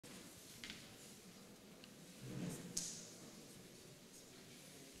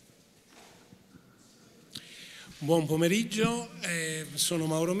Buon pomeriggio, sono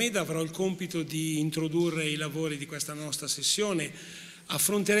Mauro Meda, avrò il compito di introdurre i lavori di questa nostra sessione.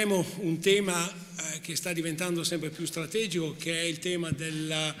 Affronteremo un tema che sta diventando sempre più strategico, che è il tema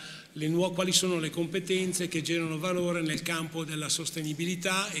quali sono le competenze che generano valore nel campo della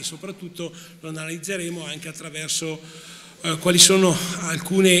sostenibilità, e soprattutto lo analizzeremo anche attraverso quali sono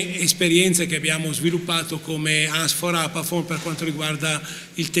alcune esperienze che abbiamo sviluppato come ASFOR, APAFOR per quanto riguarda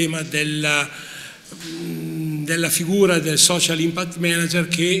il tema della figura del Social Impact Manager,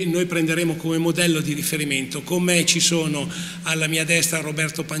 che noi prenderemo come modello di riferimento. Con me ci sono alla mia destra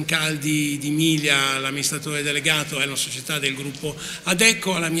Roberto Pancaldi di Miglia, l'amministratore delegato è una società del gruppo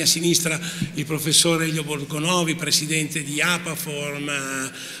Adecco, alla mia sinistra il professore Elio Borgonovi, presidente di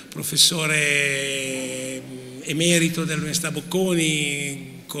APAFOR, professore emerito dell'Università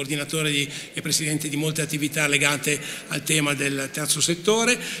Bocconi, coordinatore e presidente di molte attività legate al tema del terzo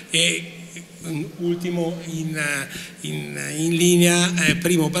settore, e ultimo in linea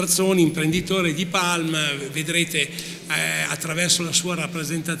Primo Barzoni, imprenditore di Palm. Vedrete attraverso la sua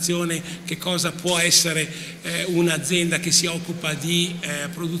rappresentazione che cosa può essere un'azienda che si occupa di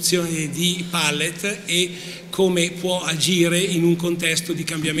produzione di pallet e come può agire in un contesto di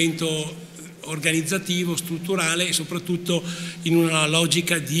cambiamento organizzativo, strutturale e soprattutto in una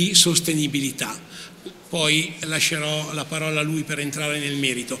logica di sostenibilità. Poi lascerò la parola a lui per entrare nel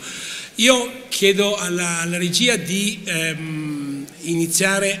merito. Io chiedo alla regia di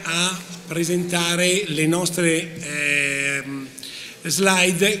iniziare a presentare le nostre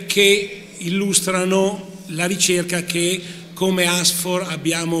slide che illustrano la ricerca che come ASFOR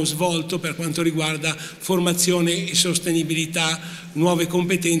abbiamo svolto per quanto riguarda formazione e sostenibilità, nuove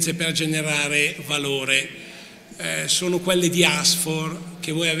competenze per generare valore. Sono quelle di ASFOR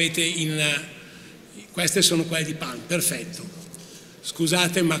che voi avete queste sono quelle di PAN, perfetto.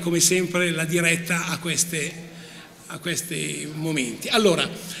 Scusate, ma come sempre la diretta a questi momenti. Allora,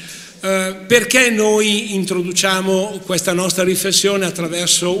 perché noi introduciamo questa nostra riflessione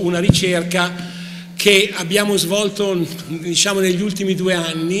attraverso una ricerca che abbiamo svolto, diciamo, negli ultimi 2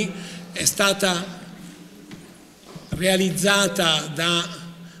 anni? È stata realizzata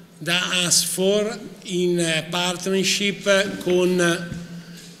da ASFOR in partnership con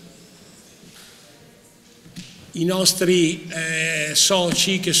i nostri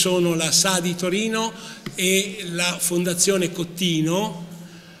soci, che sono la SAA di Torino e la Fondazione Cottino.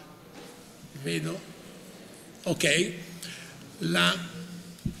 Vedo? Ok.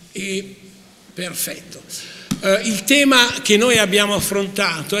 Perfetto. Il tema che noi abbiamo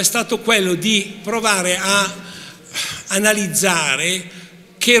affrontato è stato quello di provare a analizzare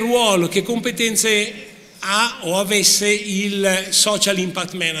che ruolo, che competenze ha o avesse il Social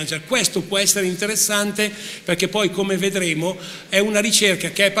Impact Manager. Questo può essere interessante perché poi, come vedremo, è una ricerca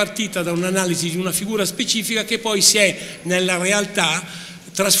che è partita da un'analisi di una figura specifica che poi si è nella realtà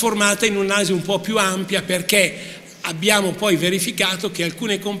trasformata in un'analisi un po' più ampia, perché abbiamo poi verificato che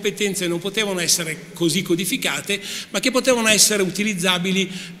alcune competenze non potevano essere così codificate, ma che potevano essere utilizzabili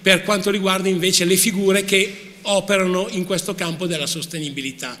per quanto riguarda invece le figure che operano in questo campo della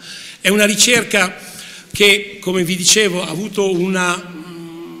sostenibilità. È una ricerca che, come vi dicevo, ha avuto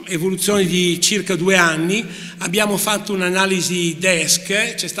una evoluzione di circa 2 anni. Abbiamo fatto un'analisi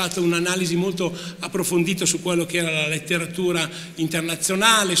desk, c'è stata un'analisi molto approfondita su quello che era la letteratura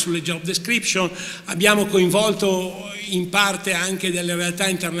internazionale, sulle job description, abbiamo coinvolto in parte anche delle realtà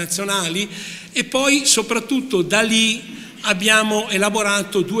internazionali e poi soprattutto da lì abbiamo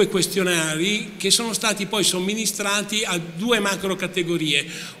elaborato 2 questionari che sono stati poi somministrati a 2 macro categorie.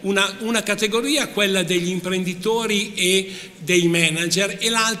 Una categoria, quella degli imprenditori e dei manager, e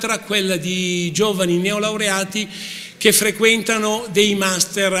l'altra quella di giovani neolaureati che frequentano dei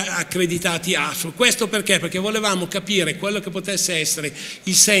master accreditati ASFOR. Questo perché? Perché volevamo capire quello che potesse essere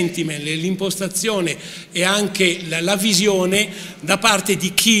il sentiment, l'impostazione e anche la visione da parte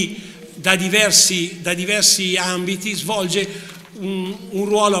di chi da diversi ambiti svolge un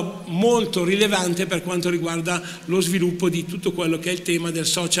ruolo molto rilevante per quanto riguarda lo sviluppo di tutto quello che è il tema del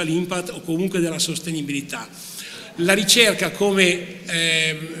social impact o comunque della sostenibilità. La ricerca, come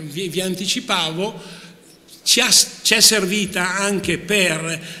vi anticipavo, ci è servita anche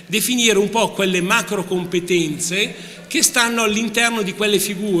per definire un po' quelle macro competenze che stanno all'interno di quelle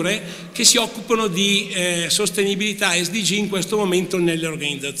figure che si occupano di sostenibilità e SDG in questo momento nelle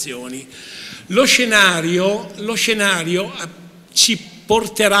organizzazioni. Lo scenario ci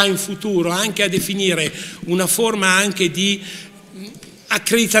porterà in futuro anche a definire una forma anche di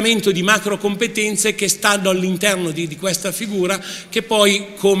accreditamento di macro competenze che stanno all'interno di questa figura, che poi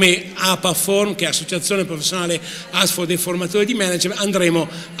come APAFOR, che è Associazione Professionale ASFOR dei Formatori di Management, andremo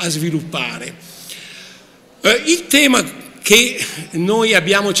a sviluppare. Il tema che noi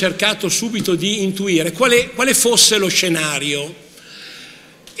abbiamo cercato subito di intuire, quale fosse lo scenario,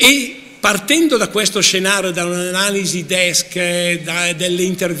 e partendo da questo scenario, da un'analisi desk, delle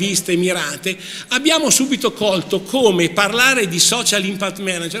interviste mirate, abbiamo subito colto come parlare di social impact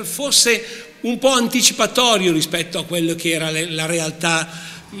manager fosse un po' anticipatorio rispetto a quello che era la realtà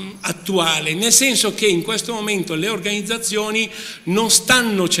attuale, nel senso che in questo momento le organizzazioni non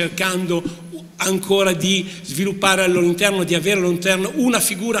stanno cercando ancora di sviluppare al loro interno, di avere al loro interno una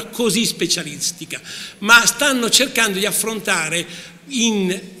figura così specialistica, ma stanno cercando di affrontare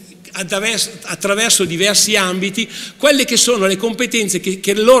attraverso diversi ambiti quelle che sono le competenze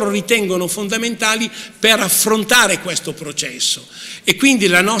che loro ritengono fondamentali per affrontare questo processo. E quindi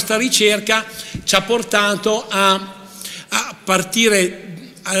la nostra ricerca ci ha portato ad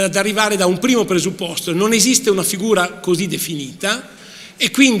arrivare da un primo presupposto: non esiste una figura così definita, e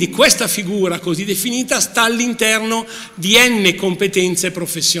quindi questa figura così definita sta all'interno di n competenze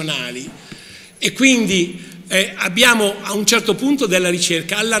professionali. E quindi abbiamo a un certo punto della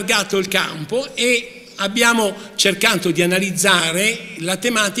ricerca allargato il campo e abbiamo cercato di analizzare la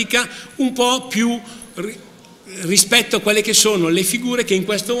tematica un po' più rispetto a quelle che sono le figure che in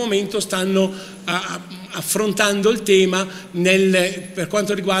questo momento stanno affrontando il tema per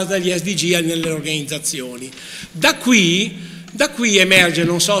quanto riguarda gli SDG nelle organizzazioni. Da qui emerge,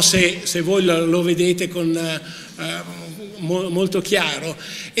 non so se voi lo vedete molto chiaro,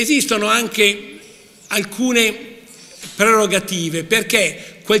 esistono anche alcune prerogative,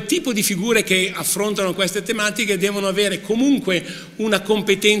 perché quel tipo di figure che affrontano queste tematiche devono avere comunque una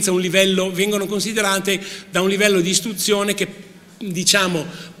competenza, un livello, vengono considerate da un livello di istruzione che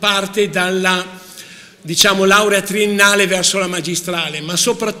parte dalla laurea triennale verso la magistrale, ma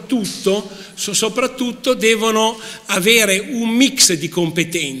soprattutto devono avere un mix di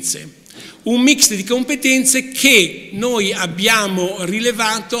competenze. Un mix di competenze che noi abbiamo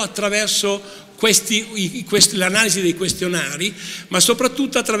rilevato attraverso l'analisi dei questionari, ma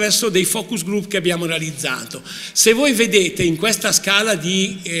soprattutto attraverso dei focus group che abbiamo realizzato. Se voi vedete in questa scala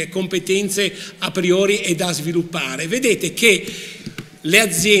di competenze a priori e da sviluppare, vedete che le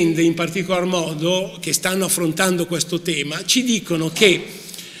aziende in particolar modo che stanno affrontando questo tema ci dicono che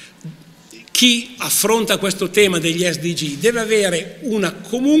chi affronta questo tema degli SDG deve avere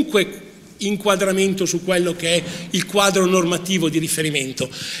comunque inquadramento su quello che è il quadro normativo di riferimento,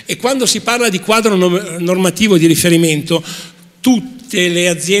 e quando si parla di quadro normativo di riferimento tutte le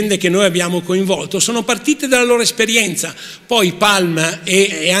aziende che noi abbiamo coinvolto sono partite dalla loro esperienza, poi Palma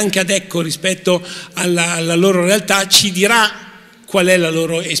e anche Adecco rispetto alla loro realtà ci dirà qual è la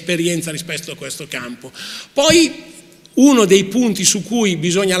loro esperienza rispetto a questo campo. Poi uno dei punti su cui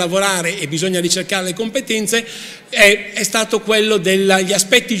bisogna lavorare e bisogna ricercare le competenze è stato quello degli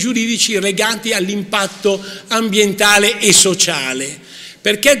aspetti giuridici legati all'impatto ambientale e sociale,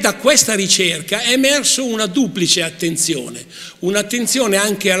 perché da questa ricerca è emerso una duplice attenzione, un'attenzione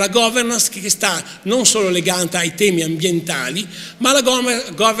anche alla governance che sta non solo legata ai temi ambientali, ma alla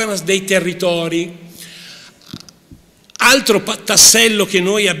governance dei territori. Altro tassello che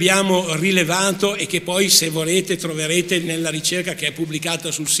noi abbiamo rilevato e che poi, se volete, troverete nella ricerca che è pubblicata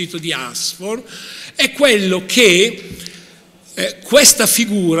sul sito di ASFOR, è quello che questa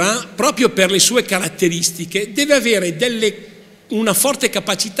figura, proprio per le sue caratteristiche, deve avere una forte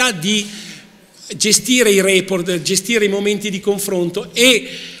capacità di gestire i report, gestire i momenti di confronto e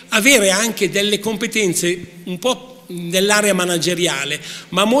avere anche delle competenze un po' nell'area manageriale,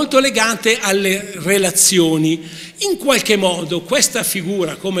 ma molto legate alle relazioni. In qualche modo questa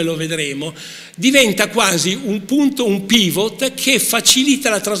figura, come lo vedremo, diventa quasi un punto, un pivot che facilita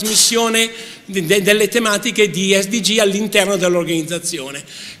la trasmissione delle tematiche di SDG all'interno dell'organizzazione.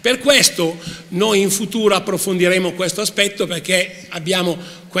 Per questo noi in futuro approfondiremo questo aspetto, perché abbiamo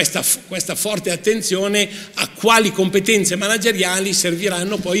questa forte attenzione a quali competenze manageriali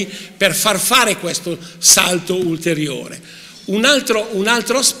serviranno poi per far fare questo salto ulteriore. Un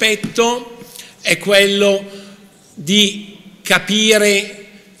altro aspetto è quello di capire,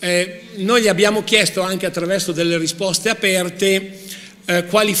 noi gli abbiamo chiesto anche attraverso delle risposte aperte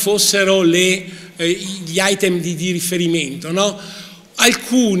quali fossero gli item di riferimento, no?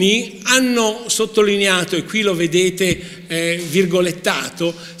 Alcuni hanno sottolineato, e qui lo vedete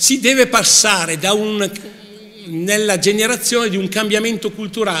virgolettato, si deve passare nella generazione di un cambiamento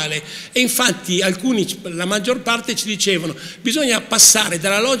culturale, e infatti la maggior parte ci dicevano bisogna passare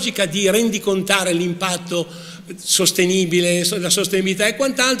dalla logica di rendicontare l'impatto sostenibile, la sostenibilità e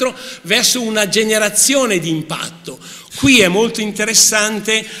quant'altro, verso una generazione di impatto. Qui è molto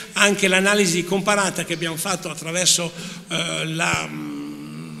interessante anche l'analisi comparata che abbiamo fatto attraverso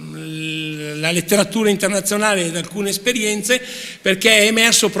dalla letteratura internazionale e da alcune esperienze, perché è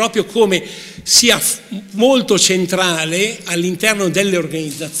emerso proprio come sia molto centrale all'interno delle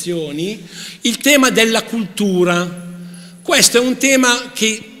organizzazioni il tema della cultura. Questo è un tema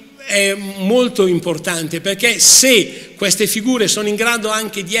che è molto importante, perché se queste figure sono in grado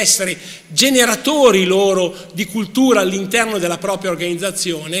anche di essere generatori loro di cultura all'interno della propria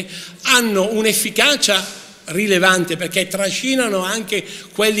organizzazione, hanno un'efficacia rilevante, perché trascinano anche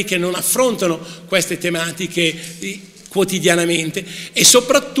quelli che non affrontano queste tematiche quotidianamente e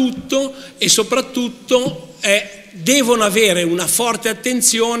soprattutto devono avere una forte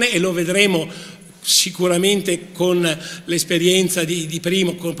attenzione, e lo vedremo sicuramente con l'esperienza di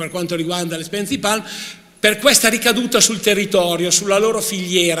Primo per quanto riguarda l'esperienza di Palm, per questa ricaduta sul territorio, sulla loro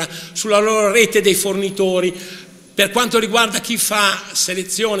filiera, sulla loro rete dei fornitori, per quanto riguarda chi fa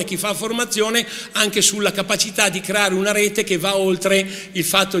selezione, chi fa formazione, anche sulla capacità di creare una rete che va oltre il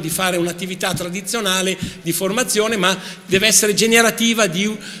fatto di fare un'attività tradizionale di formazione, ma deve essere generativa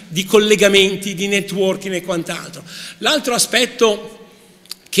di collegamenti, di networking e quant'altro. L'altro aspetto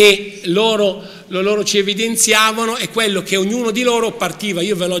che loro ci evidenziavano è quello che ognuno di loro partiva,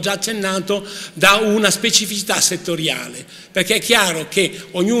 io ve l'ho già accennato, da una specificità settoriale, perché è chiaro che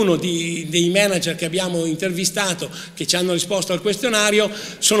ognuno dei manager che abbiamo intervistato, che ci hanno risposto al questionario,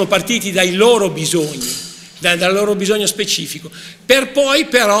 sono partiti dai loro bisogni, dal loro bisogno specifico, per poi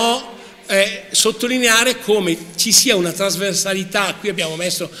però sottolineare come ci sia una trasversalità. Qui abbiamo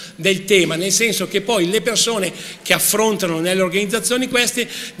messo del tema, nel senso che poi le persone che affrontano nelle organizzazioni queste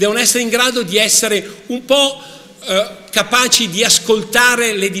devono essere in grado di essere un po' capaci di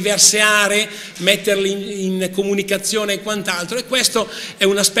ascoltare le diverse aree, metterle in comunicazione e quant'altro, e questo è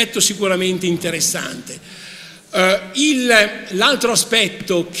un aspetto sicuramente interessante. L'altro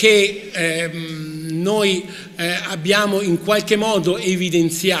aspetto che noi abbiamo in qualche modo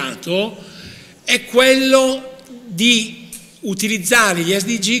evidenziato è quello di utilizzare gli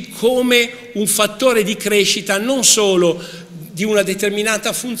SDG come un fattore di crescita non solo di una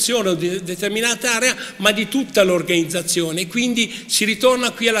determinata funzione o di determinata area, ma di tutta l'organizzazione. Quindi si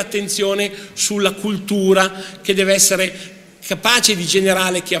ritorna qui all'attenzione sulla cultura che deve essere capace di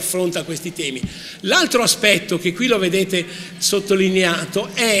generare chi affronta questi temi. L'altro aspetto che qui lo vedete sottolineato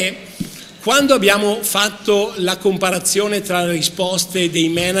è quando abbiamo fatto la comparazione tra le risposte dei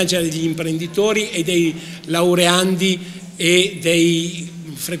manager, degli imprenditori e dei laureandi e dei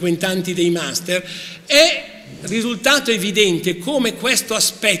frequentanti dei master, è risultato evidente come questo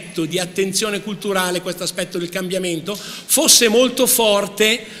aspetto di attenzione culturale, questo aspetto del cambiamento fosse molto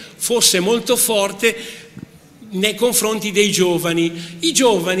forte nei confronti dei giovani. I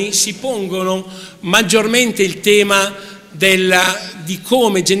giovani si pongono maggiormente il tema di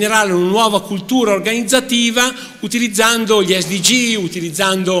come generare una nuova cultura organizzativa utilizzando gli SDG,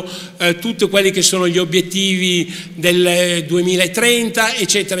 utilizzando tutti quelli che sono gli obiettivi del 2030,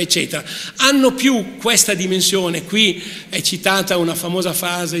 eccetera, eccetera. Hanno più questa dimensione. Qui è citata una famosa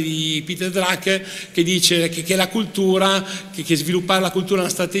frase di Peter Drucker che dice che la cultura, che sviluppare la cultura è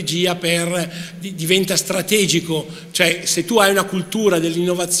una strategia diventa strategico, cioè se tu hai una cultura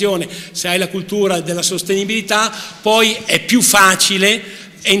dell'innovazione, se hai la cultura della sostenibilità, poi è più facile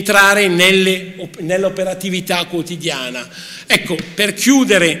entrare nell'operatività quotidiana. Ecco, per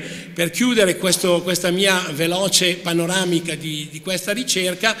chiudere questa mia veloce panoramica di questa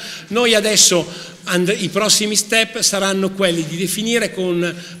ricerca, noi adesso i prossimi step saranno quelli di definire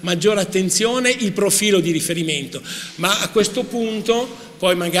con maggiore attenzione il profilo di riferimento, ma a questo punto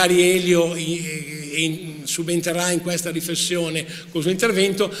poi magari Elio subentrerà in questa riflessione con il suo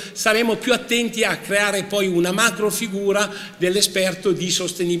intervento, saremo più attenti a creare poi una macro figura dell'esperto di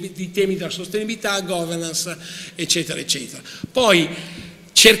temi della sostenibilità, governance, eccetera, eccetera. Poi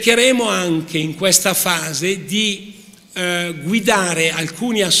cercheremo anche in questa fase di guidare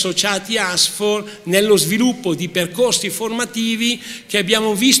alcuni associati ASFOR nello sviluppo di percorsi formativi che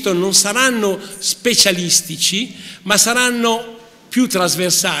abbiamo visto non saranno specialistici, ma saranno più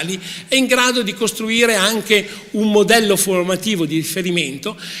trasversali e in grado di costruire anche un modello formativo di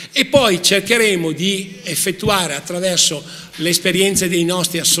riferimento, e poi cercheremo di effettuare attraverso le esperienze dei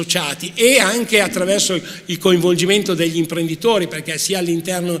nostri associati e anche attraverso il coinvolgimento degli imprenditori, perché sia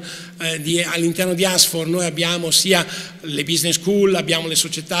all'interno di ASFOR noi abbiamo sia le business school, abbiamo le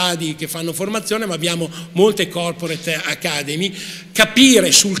società che fanno formazione, ma abbiamo molte corporate academy,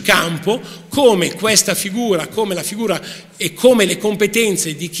 capire sul campo come questa figura, come la figura e come le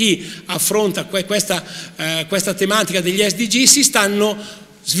competenze di chi affronta questa tematica degli SDG si stanno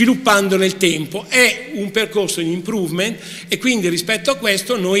sviluppando nel tempo. È un percorso in improvement e quindi rispetto a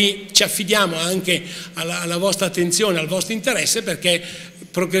questo noi ci affidiamo anche alla vostra attenzione, al vostro interesse, perché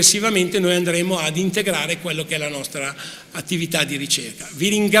progressivamente noi andremo ad integrare quello che è la nostra attività di ricerca. Vi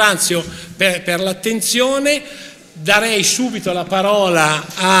ringrazio per l'attenzione, darei subito la parola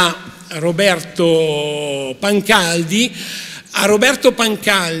a Roberto Pancaldi. A Roberto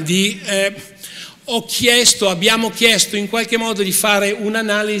Pancaldi abbiamo chiesto in qualche modo di fare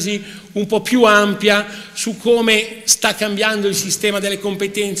un'analisi un po' più ampia su come sta cambiando il sistema delle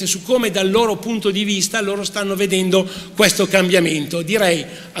competenze, su come dal loro punto di vista loro stanno vedendo questo cambiamento. Direi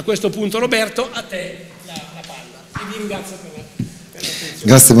a questo punto, Roberto, a te la palla. E vi ringrazio per l'attenzione.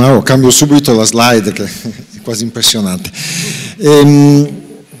 Grazie Mauro, cambio subito la slide che è quasi impressionante.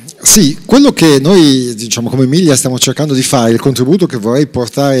 Sì, quello che noi, diciamo, come Emilia stiamo cercando di fare, il contributo che vorrei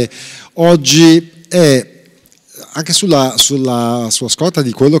portare oggi è, anche sulla scorta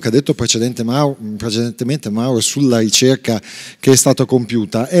di quello che ha detto precedentemente Mauro sulla ricerca che è stata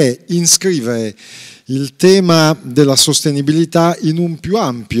compiuta, è inscrivere il tema della sostenibilità in un più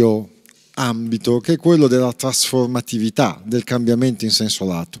ampio ambito, che è quello della trasformatività, del cambiamento in senso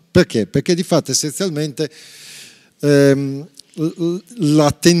lato. Perché? Perché di fatto essenzialmente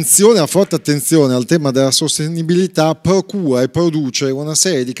la forte attenzione al tema della sostenibilità procura e produce una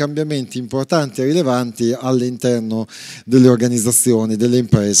serie di cambiamenti importanti e rilevanti all'interno delle organizzazioni, delle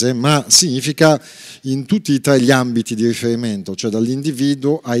imprese, ma significa in tutti e tre gli ambiti di riferimento, cioè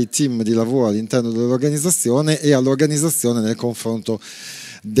dall'individuo ai team di lavoro all'interno dell'organizzazione e all'organizzazione nel confronto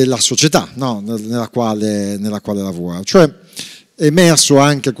della società, no? nella quale lavora. Cioè è emerso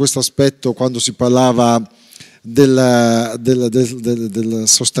anche questo aspetto quando si parlava del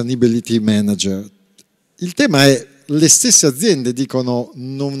sustainability manager. Il tema è: le stesse aziende dicono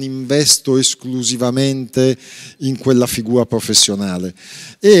non investo esclusivamente in quella figura professionale.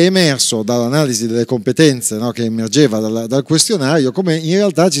 È emerso dall'analisi delle competenze, no, che emergeva dal questionario, come in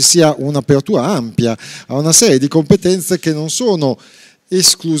realtà ci sia un'apertura ampia a una serie di competenze che non sono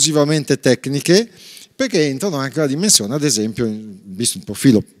esclusivamente tecniche, perché entrano anche la dimensione, ad esempio, visto il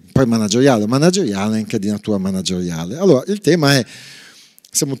profilo pre-manageriale, manageriale, anche di natura manageriale. Allora, il tema è: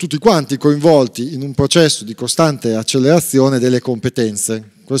 siamo tutti quanti coinvolti in un processo di costante accelerazione delle competenze.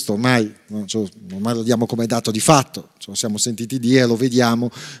 Questo ormai lo diamo come dato di fatto, ce lo siamo sentiti dire, lo vediamo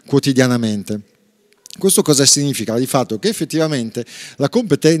quotidianamente. Questo cosa significa? Di fatto che effettivamente la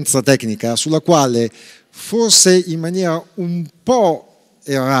competenza tecnica, sulla quale forse in maniera un po'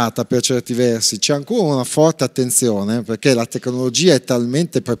 errata per certi versi c'è ancora una forte attenzione, perché la tecnologia è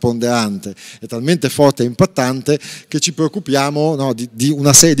talmente preponderante, è talmente forte e impattante, che ci preoccupiamo, no, di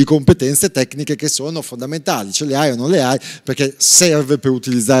una serie di competenze tecniche che sono fondamentali, ce le hai o non le hai, perché serve per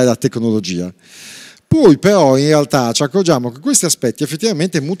utilizzare la tecnologia. Poi però in realtà ci accorgiamo che questi aspetti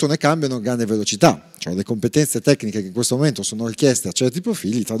effettivamente mutano e cambiano a grande velocità, cioè le competenze tecniche che in questo momento sono richieste a certi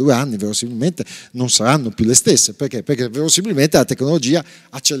profili tra 2 anni verosimilmente non saranno più le stesse. Perché? Perché verosimilmente la tecnologia,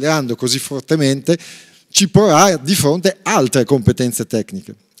 accelerando così fortemente, ci porrà di fronte altre competenze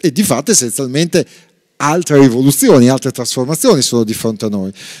tecniche e di fatto essenzialmente altre rivoluzioni, altre trasformazioni sono di fronte a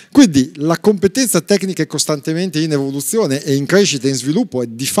noi. Quindi la competenza tecnica è costantemente in evoluzione e in crescita e in sviluppo, e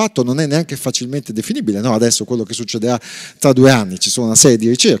di fatto non è neanche facilmente definibile. No? Adesso quello che succederà tra 2 anni, ci sono una serie di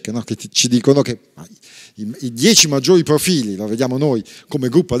ricerche, no, che ci dicono che i 10 maggiori profili, lo vediamo noi come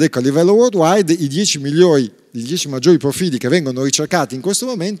gruppo Adecco a livello worldwide, i 10 maggiori profili che vengono ricercati in questo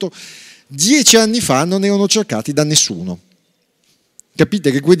momento, 10 anni fa non erano cercati da nessuno.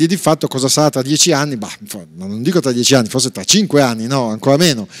 Capite che quindi di fatto cosa sarà tra 10 anni? Bah, non dico tra 10 anni, forse tra 5 anni, no, ancora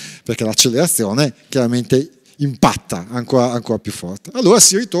meno, perché l'accelerazione chiaramente impatta ancora più forte. Allora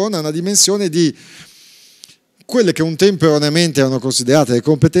si ritorna a una dimensione di quelle che un tempo erroneamente erano considerate le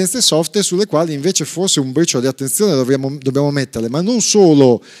competenze soft, sulle quali invece forse un briciolo di attenzione dobbiamo metterle, ma non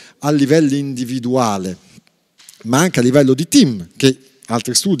solo a livello individuale, ma anche a livello di team, che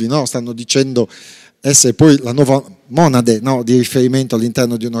altri studi, no, stanno dicendo essere poi la nuova monade, no, di riferimento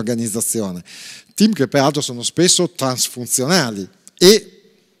all'interno di un'organizzazione. Team che peraltro sono spesso transfunzionali e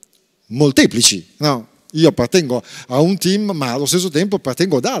molteplici. No? Io appartengo a un team, ma allo stesso tempo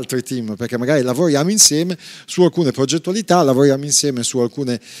appartengo ad altri team, perché magari lavoriamo insieme su alcune progettualità, lavoriamo insieme su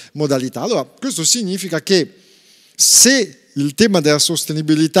alcune modalità. Allora, questo significa che se il tema della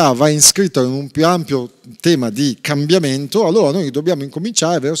sostenibilità va iscritto in un più ampio tema di cambiamento, allora noi dobbiamo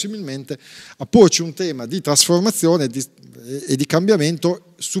incominciare verosimilmente a porci un tema di trasformazione e di cambiamento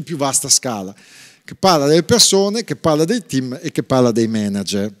su più vasta scala, che parla delle persone, che parla dei team e che parla dei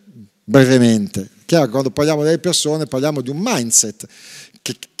manager. Brevemente, chiaro, quando parliamo delle persone parliamo di un mindset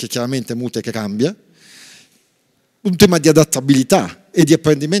che chiaramente muta e che cambia, un tema di adattabilità e di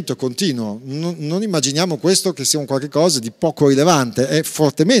apprendimento continuo. Non immaginiamo questo che sia un qualche cosa di poco rilevante, è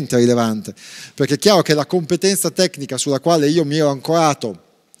fortemente rilevante, perché è chiaro che la competenza tecnica sulla quale io mi ero ancorato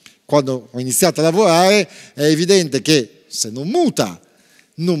quando ho iniziato a lavorare, è evidente che se non muta,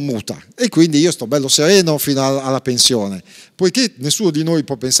 non muta, e quindi io sto bello sereno fino alla pensione. Poiché nessuno di noi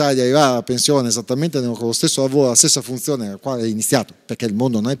può pensare di arrivare alla pensione esattamente con lo stesso lavoro, la stessa funzione nella quale è iniziato, perché il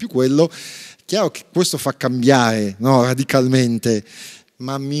mondo non è più quello, chiaro che questo fa cambiare, no, radicalmente,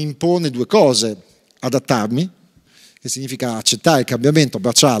 ma mi impone due cose: adattarmi, che significa accettare il cambiamento,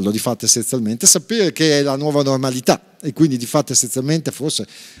 abbracciarlo di fatto essenzialmente, sapere che è la nuova normalità e quindi di fatto essenzialmente forse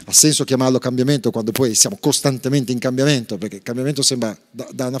ha senso chiamarlo cambiamento quando poi siamo costantemente in cambiamento, perché il cambiamento sembra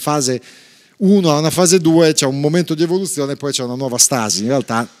da una fase 1 a una fase 2 c'è un momento di evoluzione e poi c'è una nuova stasi. In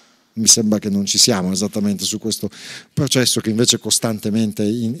realtà mi sembra che non ci siamo esattamente su questo processo che invece è costantemente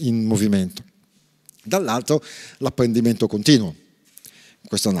in movimento. Dall'altro l'apprendimento continuo.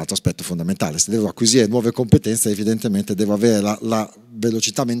 Questo è un altro aspetto fondamentale. Se devo acquisire nuove competenze, evidentemente devo avere la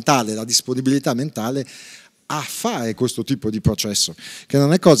velocità mentale, la disponibilità mentale a fare questo tipo di processo, che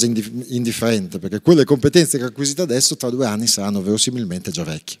non è cosa indifferente, perché quelle competenze che ho acquisito adesso tra 2 anni saranno verosimilmente già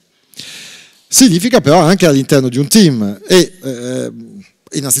vecchie. Significa però anche all'interno di un team, e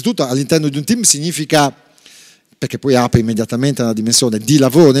innanzitutto all'interno di un team significa, perché poi apre immediatamente una dimensione di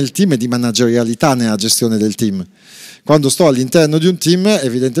lavoro nel team e di managerialità nella gestione del team. Quando sto all'interno di un team,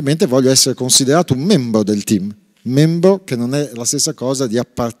 evidentemente voglio essere considerato un membro del team, membro che non è la stessa cosa di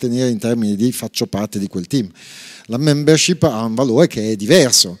appartenere in termini di faccio parte di quel team. La membership ha un valore che è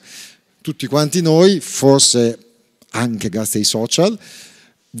diverso. Tutti quanti noi, forse anche grazie ai social,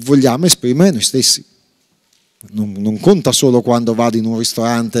 vogliamo esprimere noi stessi. Non conta solo quando vado in un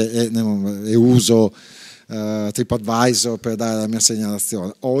ristorante e uso TripAdvisor per dare la mia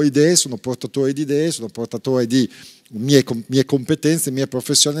segnalazione. Ho idee, sono portatore di mie competenze, mie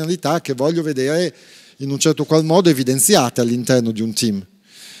professionalità che voglio vedere in un certo qual modo evidenziate all'interno di un team.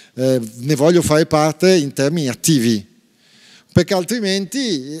 Ne voglio fare parte in termini attivi, perché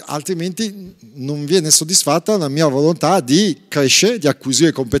altrimenti non viene soddisfatta la mia volontà di crescere, di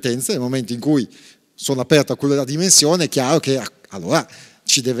acquisire competenze. Nel momento in cui sono aperto a quella dimensione, è chiaro che allora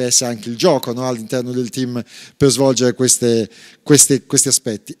ci deve essere anche il gioco, no, all'interno del team per svolgere questi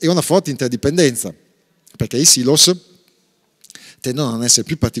aspetti. E una forte interdipendenza, perché i silos tendono a non essere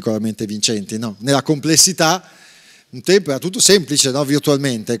più particolarmente vincenti, no? Nella complessità un tempo era tutto semplice, no?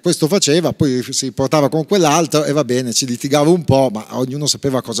 Virtualmente, questo faceva, poi si riportava con quell'altro e va bene, ci litigava un po', ma ognuno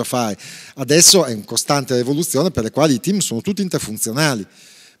sapeva cosa fare. Adesso è in costante evoluzione, per le quali i team sono tutti interfunzionali,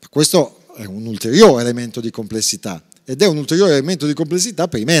 ma questo è un ulteriore elemento di complessità, ed è un ulteriore elemento di complessità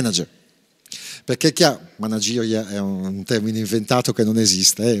per i manager, perché è chiaro, managerial è un termine inventato che non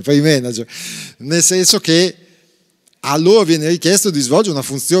esiste, per i manager, nel senso che a loro viene richiesto di svolgere una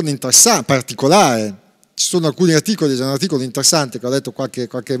funzione interessante, particolare. Ci sono alcuni articoli, c'è un articolo interessante che ho letto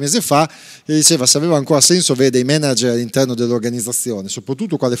qualche mese fa, che diceva se aveva ancora senso avere dei manager all'interno dell'organizzazione,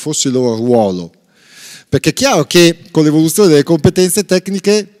 soprattutto quale fosse il loro ruolo, perché è chiaro che con l'evoluzione delle competenze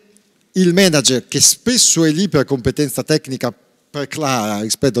tecniche il manager, che spesso è lì per competenza tecnica preclara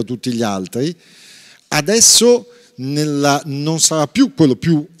rispetto a tutti gli altri, adesso non sarà più quello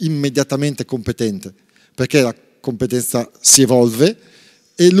più immediatamente competente, perché la competenza si evolve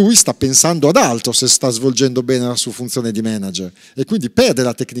e lui sta pensando ad altro se sta svolgendo bene la sua funzione di manager, e quindi perde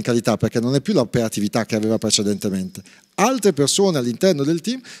la tecnicalità perché non è più l'operatività che aveva precedentemente. Altre persone all'interno del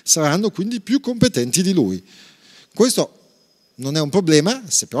team saranno quindi più competenti di lui. Questo non è un problema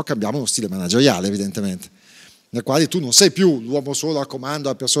se però cambiamo lo stile manageriale, evidentemente, nel quale tu non sei più l'uomo solo a comando,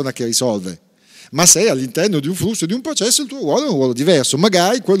 la persona che risolve, ma sei all'interno di un flusso, di un processo, il tuo ruolo è un ruolo diverso,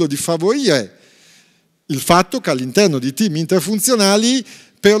 magari quello di favorire il fatto che all'interno di team interfunzionali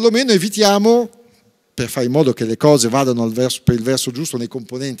perlomeno evitiamo, per fare in modo che le cose vadano per il verso giusto nei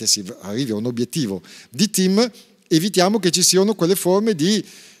componenti e si arrivi a un obiettivo di team, evitiamo che ci siano quelle forme di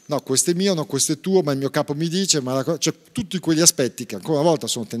no, questo è mio, no, questo è tuo, ma il mio capo mi dice, cioè tutti quegli aspetti che ancora una volta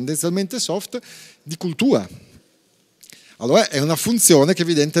sono tendenzialmente soft, di cultura. Allora è una funzione che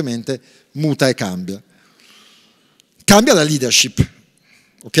evidentemente muta e cambia. Cambia la leadership.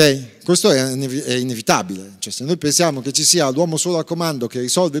 Ok? Questo è inevitabile, cioè, se noi pensiamo che ci sia l'uomo solo a comando che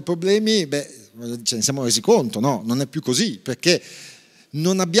risolve i problemi, ce ne siamo resi conto, no, non è più così, perché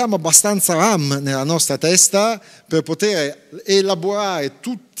non abbiamo abbastanza RAM nella nostra testa per poter elaborare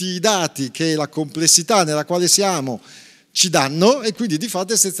tutti i dati che la complessità nella quale siamo ci danno, e quindi di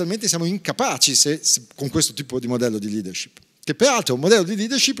fatto essenzialmente siamo incapaci con questo tipo di modello di leadership, che peraltro è un modello di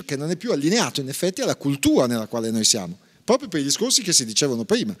leadership che non è più allineato in effetti alla cultura nella quale noi siamo, proprio per i discorsi che si dicevano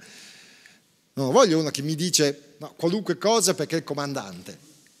prima. Non voglio uno che mi dice no, qualunque cosa perché è il comandante.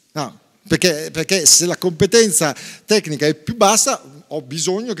 No, perché se la competenza tecnica è più bassa, ho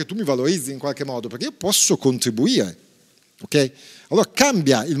bisogno che tu mi valorizzi in qualche modo, perché io posso contribuire. Okay? Allora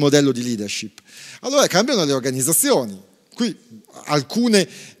cambia il modello di leadership, allora cambiano le organizzazioni. Qui alcune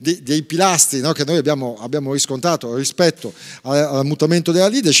dei pilastri, no, che noi abbiamo riscontrato rispetto al mutamento della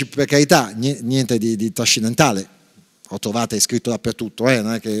leadership, per carità, niente di trascendentale, ho trovato scritto dappertutto,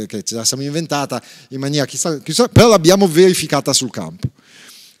 non è che ce la siamo inventata in maniera chissà, però l'abbiamo verificata sul campo.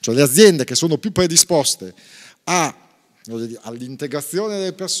 Cioè le aziende che sono più predisposte all'integrazione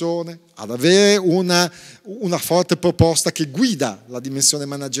delle persone, ad avere una forte proposta che guida la dimensione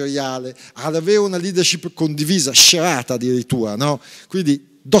manageriale, ad avere una leadership condivisa, scerata addirittura, no?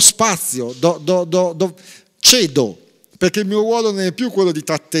 Quindi do spazio, cedo, perché il mio ruolo non è più quello di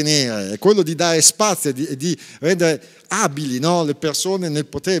trattenere, è quello di dare spazio e di rendere abili, no, le persone nel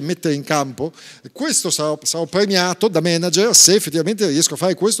poter mettere in campo. E questo sarò premiato da manager se effettivamente riesco a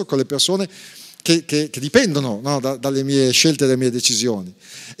fare questo con le persone che dipendono, no, dalle mie scelte e dalle mie decisioni.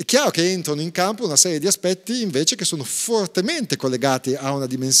 È chiaro che entrano in campo una serie di aspetti invece che sono fortemente collegati a una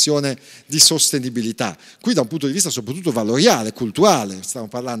dimensione di sostenibilità. Qui da un punto di vista soprattutto valoriale, culturale, stiamo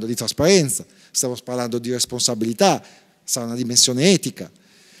parlando di trasparenza, stiamo parlando di responsabilità, sarà una dimensione etica.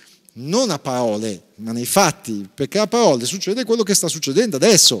 Non a parole, ma nei fatti, perché a parole succede quello che sta succedendo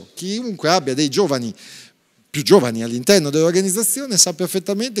adesso. Chiunque abbia dei giovani, più giovani all'interno dell'organizzazione, sa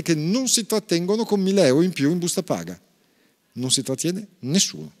perfettamente che non si trattengono con 1.000 euro in più in busta paga. Non si trattiene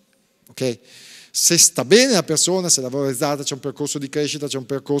nessuno. Okay? Se sta bene la persona, se è valorizzata, c'è un percorso di crescita, c'è un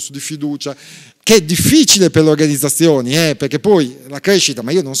percorso di fiducia, che è difficile per le organizzazioni, perché poi la crescita,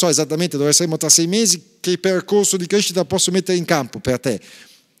 ma io non so esattamente dove saremo tra 6 mesi, che percorso di crescita posso mettere in campo per te.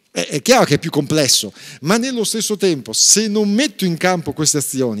 È chiaro che è più complesso, ma nello stesso tempo, se non metto in campo queste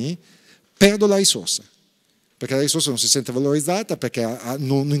azioni, perdo la risorsa, perché la risorsa non si sente valorizzata, perché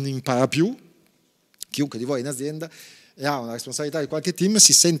non impara più. Chiunque di voi in azienda e ha una responsabilità di qualche team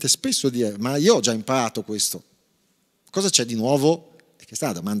si sente spesso dire: ma io ho già imparato questo, cosa c'è di nuovo? Che sta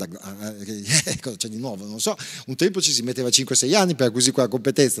la domanda, cosa c'è di nuovo? Non lo so, un tempo ci si metteva 5-6 anni per acquisire quella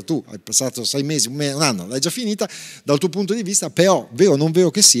competenza, tu hai passato 6 mesi, un anno, l'hai già finita. Dal tuo punto di vista, però, vero o non vero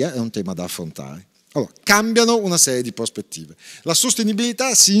che sia, è un tema da affrontare. Allora, cambiano una serie di prospettive. La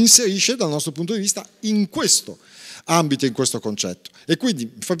sostenibilità si inserisce dal nostro punto di vista in questo ambito, in questo concetto, e quindi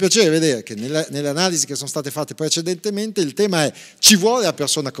mi fa piacere vedere che nelle analisi che sono state fatte precedentemente il tema è: ci vuole la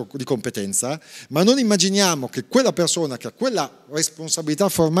persona di competenza, ma non immaginiamo che quella persona che ha quella responsabilità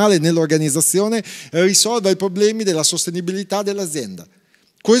formale nell'organizzazione risolva i problemi della sostenibilità dell'azienda.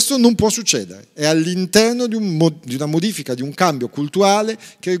 Questo non può succedere, è all'interno di una modifica, di un cambio culturale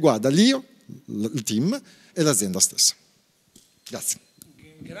che riguarda l'io, il team e l'azienda stessa. Grazie.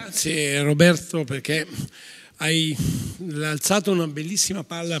 Grazie Roberto, perché hai alzato una bellissima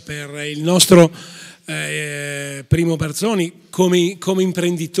palla per il nostro Primo Berzoni come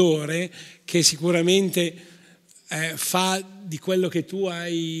imprenditore, che sicuramente fa di quello che tu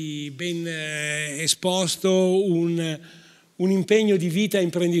hai ben esposto un impegno di vita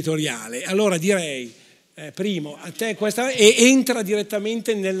imprenditoriale. Allora direi, primo, a te questa, e entra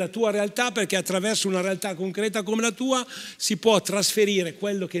direttamente nella tua realtà, perché attraverso una realtà concreta come la tua si può trasferire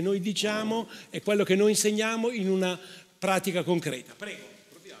quello che noi diciamo e quello che noi insegniamo in una pratica concreta. Prego.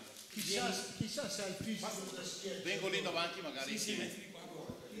 Proviamo. Chissà se al fisico da schiaccio. Vengo lì davanti magari. Sì, mettili qua.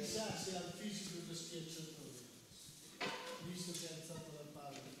 Chissà se al fisico da schiacciatore, visto che è alzato la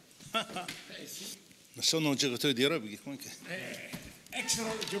palla. Sì. Sono un giocatore di rugby. Ex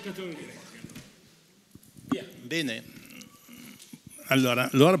giocatore di rugby. Bene, allora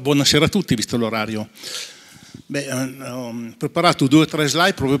buonasera a tutti, visto l'orario. Ho preparato 2 o 3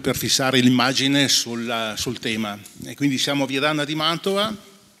 slide proprio per fissare l'immagine sul tema. E quindi siamo a Viadana di Mantova,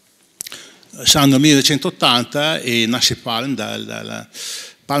 siamo nel 1980 e nasce Palm,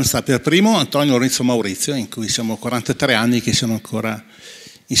 Palm sta per primo Antonio Lorenzo Maurizio, in cui siamo 43 anni che siamo ancora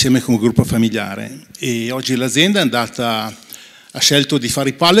insieme come gruppo familiare. E oggi l'azienda è andata... Ha scelto di fare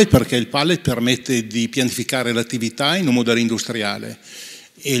i pallet perché il pallet permette di pianificare l'attività in un modello industriale,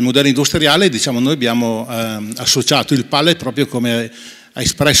 e il modello industriale, diciamo, noi abbiamo associato il pallet proprio come ha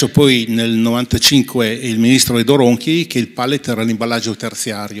espresso poi nel 95 il ministro Edo Ronchi, che il pallet era l'imballaggio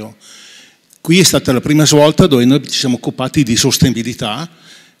terziario. Qui è stata la prima svolta dove noi ci siamo occupati di sostenibilità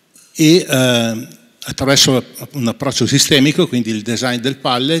e attraverso un approccio sistemico, quindi il design del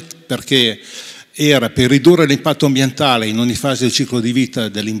pallet, perché era per ridurre l'impatto ambientale in ogni fase del ciclo di vita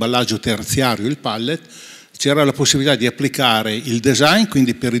dell'imballaggio terziario, il pallet. c'era la possibilità di applicare il design,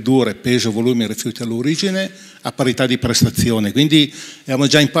 quindi per ridurre peso, volume e rifiuti all'origine, a parità di prestazione. Quindi abbiamo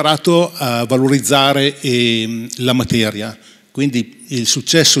già imparato a valorizzare la materia. Quindi il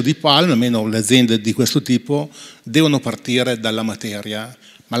successo di Palm, almeno le aziende di questo tipo, devono partire dalla materia.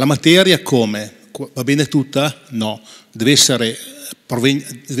 Ma la materia come? Va bene tutta? No. Deve essere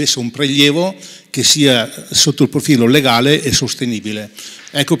un prelievo che sia sotto il profilo legale e sostenibile.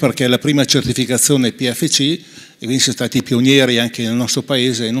 Ecco perché la prima certificazione PFC, e quindi siamo stati pionieri anche nel nostro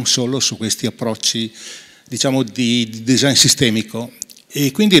paese e non solo su questi approcci, diciamo, di design sistemico.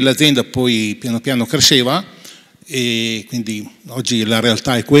 E quindi l'azienda poi piano piano cresceva e quindi oggi la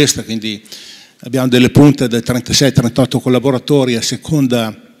realtà è questa, quindi abbiamo delle punte del 36-38 collaboratori a seconda,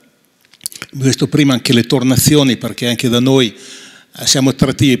 ho visto prima anche le tornazioni, perché anche da noi siamo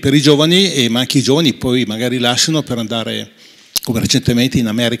attrattivi per i giovani, ma anche i giovani poi magari lasciano per andare, come recentemente in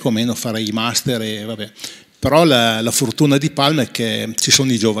America o meno, fare i master e vabbè. Però la fortuna di Palm è che ci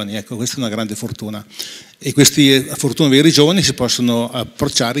sono i giovani, ecco, questa è una grande fortuna. E questi, a fortuna di avere i giovani, si possono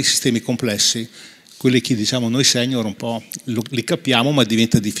approcciare i sistemi complessi, quelli che diciamo noi senior un po' li capiamo, ma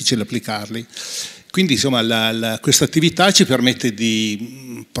diventa difficile applicarli. Quindi insomma questa attività ci permette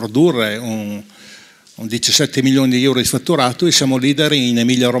di produrre un 17 milioni di euro di fatturato e siamo leader in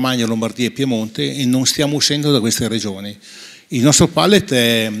Emilia Romagna, Lombardia e Piemonte e non stiamo uscendo da queste regioni. Il nostro pallet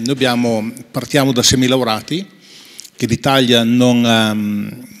noi partiamo da semilavorati, che l'Italia non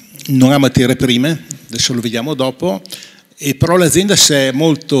ha materie prime, adesso lo vediamo dopo, e però l'azienda si è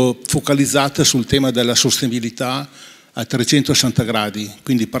molto focalizzata sul tema della sostenibilità a 360 gradi,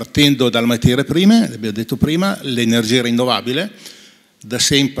 quindi partendo dalle materie prime, l'abbiamo detto prima, l'energia rinnovabile, da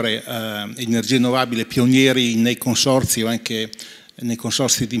sempre energia rinnovabile pionieri nei consorzi o anche nei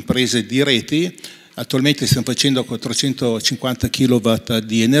consorzi di imprese di reti. Attualmente stiamo facendo 450 kW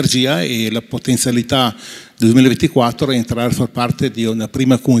di energia e la potenzialità del 2024 è entrare a far parte di una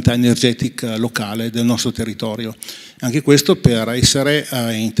prima comunità energetica locale del nostro territorio. Anche questo per essere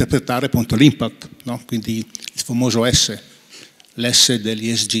a interpretare appunto l'impact, no? Quindi il famoso S, l'S degli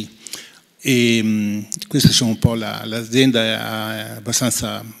ESG. E questa sono un po' l'azienda è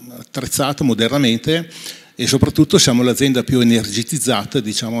abbastanza attrezzata modernamente e soprattutto siamo l'azienda più energizzata,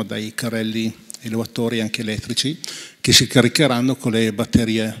 diciamo, dai carrelli elevatori anche elettrici che si caricheranno con le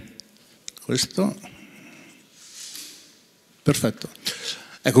batterie. Questo perfetto.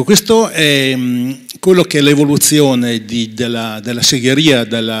 Ecco, questo è quello che è l'evoluzione della segheria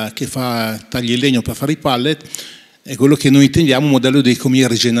che fa tagli il legno per fare i pallet, è quello che noi intendiamo un modello di economia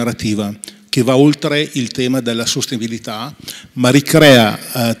rigenerativa che va oltre il tema della sostenibilità, ma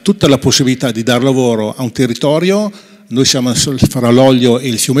ricrea tutta la possibilità di dar lavoro a un territorio. Noi siamo fra l'olio e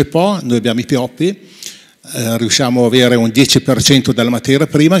il fiume Po, noi abbiamo i pioppi, riusciamo ad avere un 10% della materia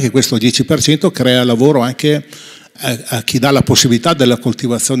prima, che questo 10% crea lavoro anche a chi dà la possibilità della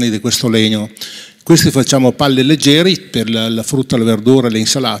coltivazione di questo legno. Questi facciamo palle leggeri per la frutta, la verdura e le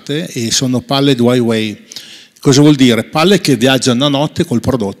insalate e sono palle dry way. Cosa vuol dire? Palle che viaggiano a notte col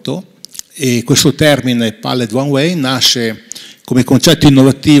prodotto e questo termine pallet one way nasce come concetto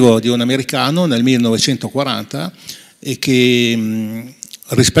innovativo di un americano nel 1940 e che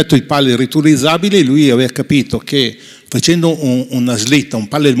rispetto ai pallet riutilizzabili lui aveva capito che facendo una slitta, un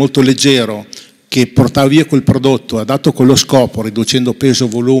pallet molto leggero che portava via quel prodotto, ha dato quello scopo riducendo peso,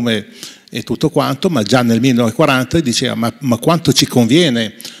 volume e tutto quanto, ma già nel 1940 diceva ma quanto ci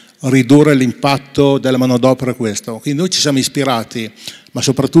conviene ridurre l'impatto della manodopera questo. Quindi noi ci siamo ispirati, ma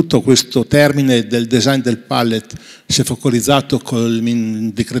soprattutto questo termine del design del pallet si è focalizzato col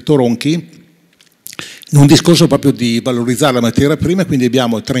decreto Ronchi in un discorso proprio di valorizzare la materia prima, quindi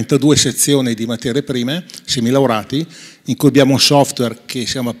abbiamo 32 sezioni di materie prime, semilavorati, in cui abbiamo un software che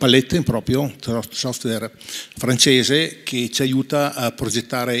si chiama Palette, proprio un software francese che ci aiuta a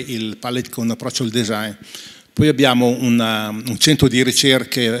progettare il pallet con un approccio al design. Poi abbiamo un centro di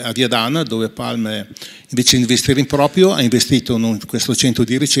ricerche a Viadana dove Palm invece di investire in proprio ha investito in questo centro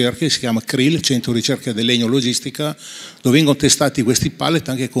di ricerche, si chiama CRIL, Centro di Ricerca del Legno Logistica, dove vengono testati questi pallet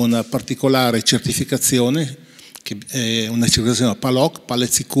anche con una particolare certificazione, che è una certificazione PALOC, pallet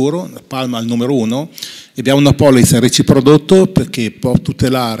sicuro, Palm al numero 1, e abbiamo una polizza RC prodotto perché può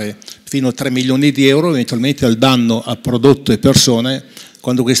tutelare fino a 3 milioni di euro eventualmente al danno a prodotto e persone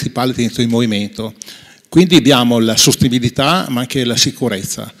quando questi pallet entrano in movimento. Quindi abbiamo la sostenibilità ma anche la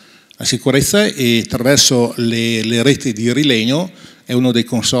sicurezza. La sicurezza è attraverso le reti di rilegno, è uno dei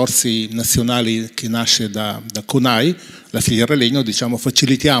consorzi nazionali che nasce da CONAI, la filiera legno, diciamo,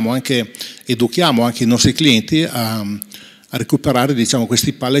 facilitiamo anche, educhiamo anche i nostri clienti a recuperare, diciamo,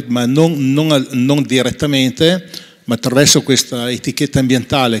 questi pallet, ma non direttamente, ma attraverso questa etichetta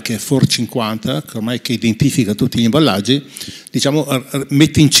ambientale che è FOR 50, che ormai che identifica tutti gli imballaggi, diciamo,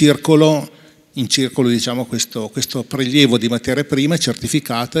 mette in circolo diciamo, questo prelievo di materia prima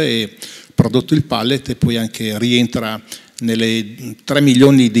certificata e prodotto il pallet, e poi anche rientra nelle 3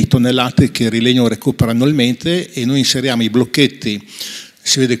 milioni di tonnellate che il Rilegno recupera annualmente, e noi inseriamo i blocchetti.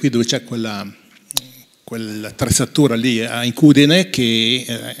 Si vede qui dove c'è quell'attrezzatura lì a incudine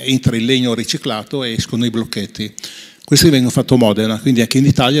che entra il legno riciclato e escono i blocchetti. Questi vengono fatti a Modena, quindi anche in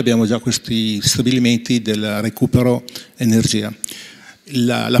Italia abbiamo già questi stabilimenti del recupero energia.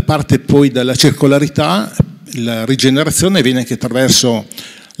 La parte poi della circolarità, la rigenerazione avviene anche attraverso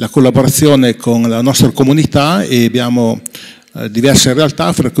la collaborazione con la nostra comunità, e abbiamo diverse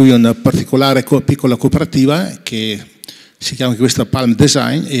realtà, fra cui una particolare piccola cooperativa che si chiama questa Palm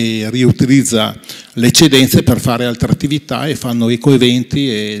Design, e riutilizza le eccedenze per fare altre attività, e fanno eco-eventi,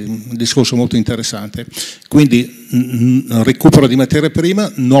 e un discorso molto interessante. Quindi recupero di materia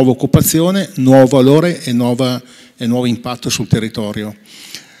prima, nuova occupazione, nuovo valore e nuovo impatto sul territorio.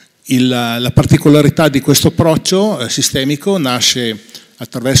 La particolarità di questo approccio sistemico nasce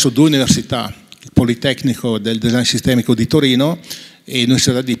attraverso 2 università, il Politecnico del Design Sistemico di Torino e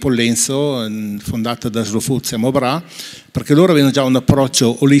l'Università di Pollenzo, fondata da Slofuzzi e Mobra, perché loro avevano già un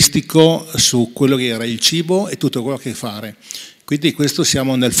approccio olistico su quello che era il cibo e tutto quello che fare. Quindi questo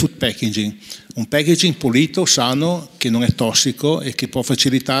siamo nel food packaging, un packaging pulito, sano, che non è tossico e che può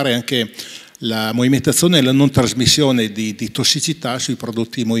facilitare anche la movimentazione e la non trasmissione di tossicità sui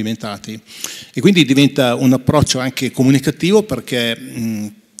prodotti movimentati. E quindi diventa un approccio anche comunicativo, perché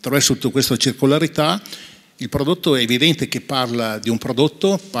attraverso tutta questa circolarità il prodotto è evidente che parla di un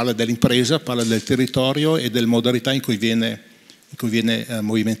prodotto, parla dell'impresa, parla del territorio e delle modalità in cui viene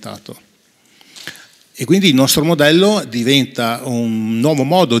movimentato. E quindi il nostro modello diventa un nuovo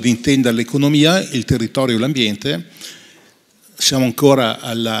modo di intendere l'economia, il territorio e l'ambiente. Siamo ancora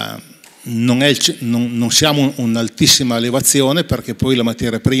non siamo un'altissima elevazione, perché poi la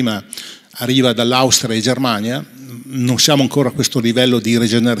materia prima arriva dall'Austria e Germania, non siamo ancora a questo livello di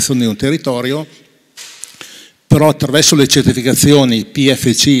rigenerazione di un territorio, però attraverso le certificazioni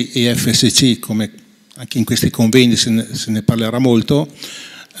PFC e FSC, come anche in questi convegni se ne parlerà molto,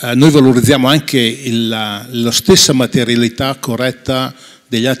 noi valorizziamo anche la stessa materialità corretta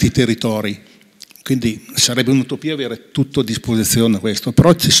degli altri territori. Quindi sarebbe un'utopia avere tutto a disposizione questo,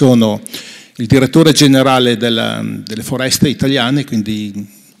 però ci sono il direttore generale delle foreste italiane,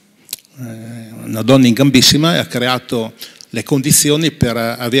 quindi una donna in gambissima, e ha creato le condizioni per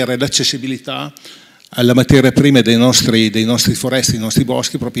avere l'accessibilità alla materia prima dei nostri foresti, dei nostri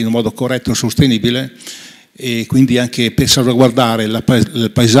boschi, proprio in un modo corretto e sostenibile, e quindi anche per salvaguardare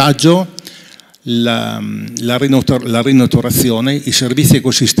il paesaggio, la rinaturazione, i servizi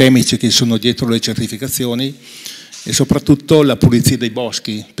ecosistemici che sono dietro le certificazioni, e soprattutto la pulizia dei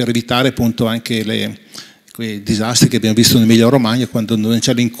boschi, per evitare appunto anche quei disastri che abbiamo visto in Emilia Romagna, quando non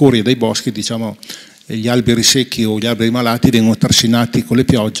c'è l'incuria dei boschi, diciamo, gli alberi secchi o gli alberi malati vengono trascinati con le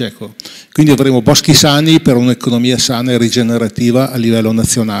piogge. Ecco. Quindi avremo boschi sani per un'economia sana e rigenerativa a livello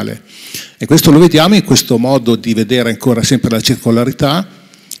nazionale. E questo lo vediamo in questo modo di vedere ancora sempre la circolarità,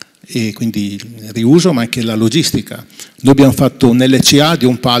 e quindi il riuso, ma anche la logistica. Noi abbiamo fatto un LCA di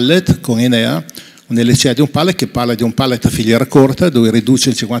un pallet con Enea, un LCA di un pallet che parla di un pallet a filiera corta, dove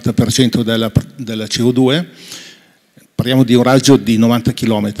riduce il 50% della CO2, parliamo di un raggio di 90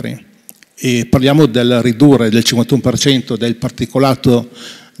 km, e parliamo del ridurre del 51% del particolato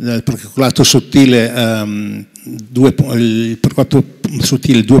sottile, il particolato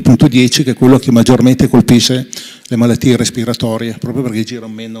sottile 2.10, che è quello che maggiormente colpisce le malattie respiratorie, proprio perché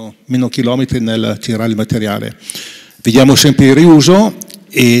girano meno chilometri nel girare il materiale. Vediamo sempre il riuso,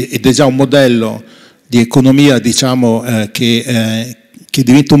 ed è già un modello di economia, diciamo, che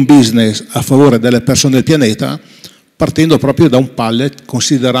diventa un business a favore delle persone del pianeta, partendo proprio da un pallet,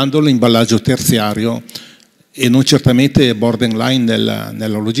 considerando l'imballaggio terziario e non certamente borderline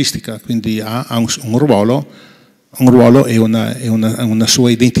nella logistica, quindi ha un ruolo e una sua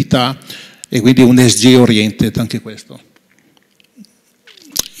identità, e quindi un ESG oriented anche questo.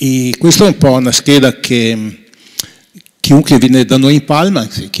 E questa è un po' una scheda che chiunque viene da noi in Palma,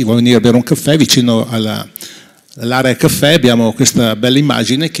 chi vuole venire a bere un caffè vicino all'area caffè, abbiamo questa bella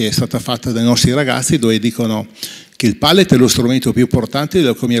immagine che è stata fatta dai nostri ragazzi, dove dicono che il pallet è lo strumento più importante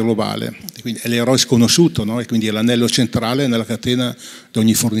dell'economia globale, quindi è l'eroe sconosciuto, no? E quindi è l'anello centrale nella catena di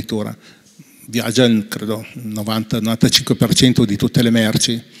ogni fornitura. Viaggia credo il 90-95% di tutte le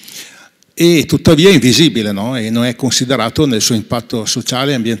merci, e tuttavia è invisibile, no? E non è considerato nel suo impatto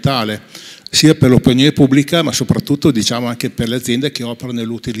sociale e ambientale. sia per l'opinione pubblica, ma soprattutto diciamo anche per le aziende che operano e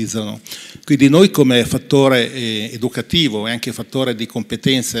lo utilizzano. Quindi noi come fattore educativo e anche fattore di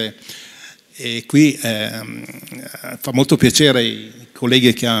competenze, e qui fa molto piacere i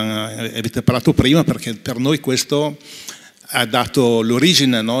colleghi che avete parlato prima, perché per noi questo ha dato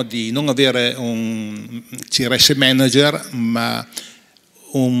l'origine, no, di non avere un CRS manager, ma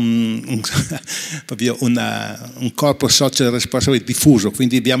un corpo social responsibility diffuso.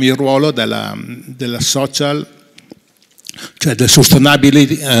 Quindi abbiamo il ruolo della social, cioè del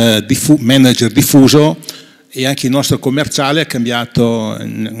sustainability manager diffuso, e anche il nostro commerciale è cambiato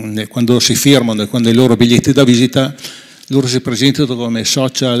quando si firmano e quando i loro biglietti da visita loro si presentano come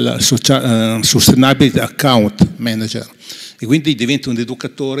sustainability account manager, e quindi diventano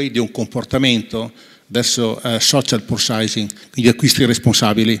educatori di un comportamento verso social purchasing, quindi acquisti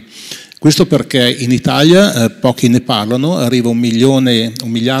responsabili. Questo perché in Italia pochi ne parlano, arriva un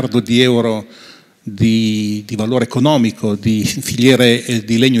miliardo di euro di valore economico di filiere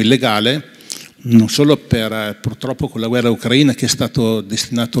di legno illegale, non solo purtroppo con la guerra ucraina, che è stato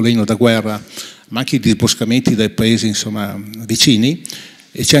destinato legno da guerra, ma anche i disboscamenti dai paesi insomma vicini,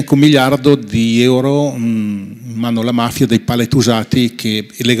 e c'è anche 1 miliardo di euro in mano alla mafia dei pallet usati, che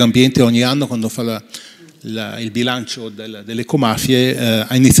Legambiente ogni anno, quando fa il bilancio delle ecomafie,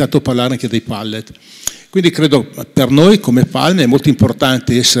 ha iniziato a parlare anche dei pallet. Quindi credo per noi come Palme è molto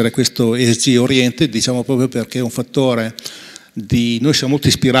importante essere questo ESG oriented, diciamo, proprio perché è un fattore noi siamo molto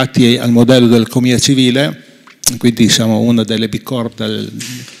ispirati al modello dell'economia civile, quindi siamo una delle Big Corp del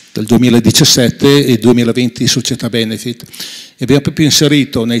 2017 e 2020 società benefit, e abbiamo proprio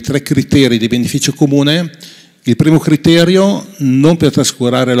inserito nei 3 criteri di beneficio comune il primo criterio, non per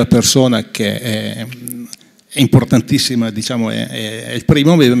trascurare la persona, che è importantissima, diciamo, è il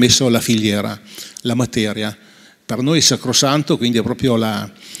primo, abbiamo messo la filiera, la materia. Per noi è sacrosanto, quindi è proprio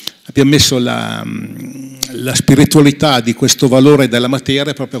abbiamo messo la spiritualità di questo valore della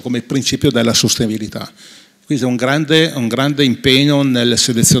materia proprio come principio della sostenibilità. Quindi è un grande impegno nel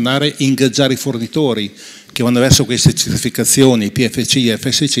selezionare e ingaggiare i fornitori che vanno verso queste certificazioni PFC e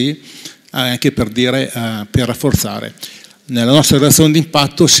FSC, anche per rafforzare. Nella nostra relazione di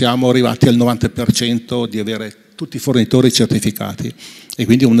impatto siamo arrivati al 90% di avere tutti i fornitori certificati, e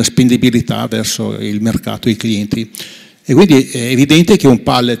quindi una spendibilità verso il mercato e i clienti. E quindi è evidente che un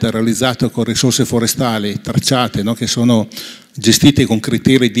pallet realizzato con risorse forestali tracciate, no, che sono gestite con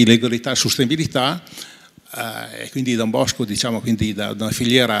criteri di legalità e sostenibilità, e quindi da un bosco, diciamo, quindi da una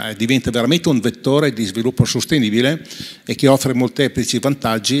filiera, diventa veramente un vettore di sviluppo sostenibile, e che offre molteplici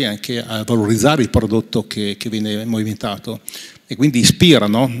vantaggi anche a valorizzare il prodotto che viene movimentato, e quindi ispira,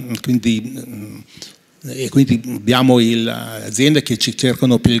 no? E quindi abbiamo aziende che ci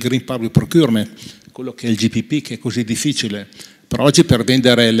cercano per il Green Public Procurement, quello che è il GPP, che è così difficile. Per oggi per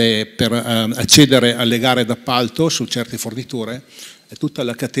accedere alle gare d'appalto su certe forniture, tutta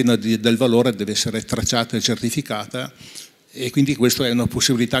la catena del valore deve essere tracciata e certificata, e quindi questa è una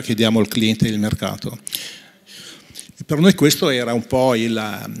possibilità che diamo al cliente e al mercato. E per noi questo era un po'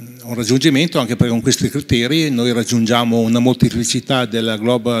 un raggiungimento, anche perché con questi criteri noi raggiungiamo una molteplicità della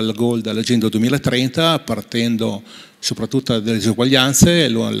Global Goal dell'Agenda 2030, partendo soprattutto dalle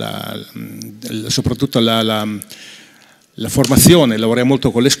disuguaglianze, soprattutto la formazione. Lavoriamo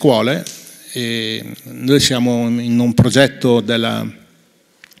molto con le scuole, e noi siamo in un progetto della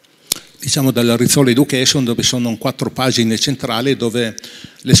Rizzoli Education, dove sono 4 pagine centrali, dove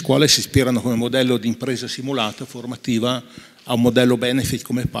le scuole si ispirano come modello di impresa simulata formativa a un modello benefit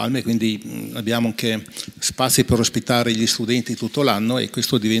come Palme, quindi abbiamo anche spazi per ospitare gli studenti tutto l'anno, e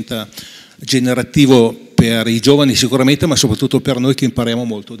questo diventa generativo per i giovani sicuramente, ma soprattutto per noi che impariamo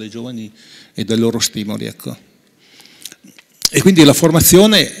molto dai giovani e dai loro stimoli, ecco. E quindi la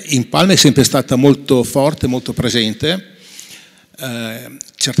formazione in Palme è sempre stata molto forte, molto presente,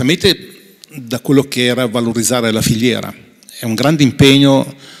 certamente da quello che era valorizzare la filiera. È un grande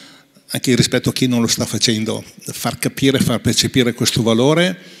impegno anche rispetto a chi non lo sta facendo, far capire, far percepire questo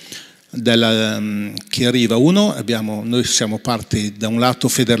valore che arriva. Noi siamo parte da un lato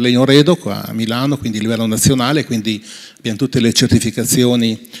Federlegno Redo qua a Milano, quindi a livello nazionale, quindi abbiamo tutte le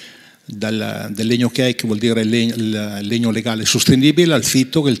certificazioni del legno che vuol dire il legno legale sostenibile, al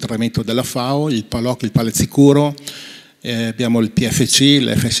fitto, il trattamento della FAO, il PALOC, il pallet sicuro, abbiamo il PFC,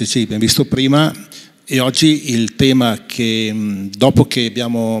 l'FSC abbiamo visto prima, e oggi il tema che dopo che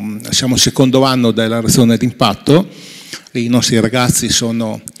siamo al secondo anno della relazione d'impatto, i nostri ragazzi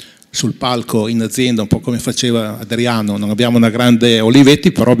sono sul palco in azienda, un po' come faceva Adriano, non abbiamo una grande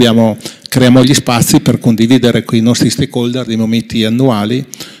Olivetti, però creiamo gli spazi per condividere con i nostri stakeholder dei momenti annuali,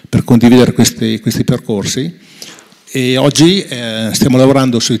 per condividere questi percorsi, E oggi stiamo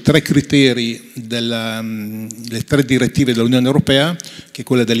lavorando sui 3 criteri, le 3 direttive dell'Unione Europea, che è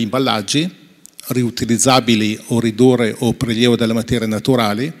quella degli imballaggi, riutilizzabili o ridurre o prelievo delle materie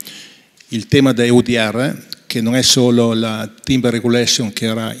naturali, il tema dei UDR, che non è solo la timber regulation, che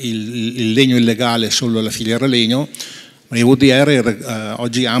era il legno illegale, solo la filiera legno, ma il UDR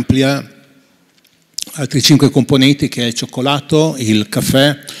oggi amplia altri 5 componenti, che è il cioccolato, il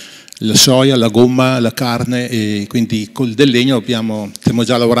caffè, la soia, la gomma, la carne, e quindi col del legno stiamo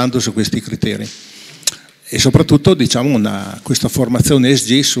già lavorando su questi criteri. E soprattutto diciamo questa formazione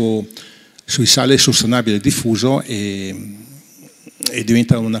ESG sui sale sostenibile diffuso e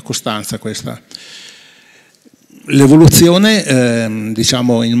diventa una costanza questa. L'evoluzione,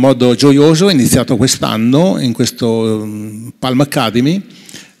 diciamo in modo gioioso, è iniziato quest'anno in questo Palm Academy,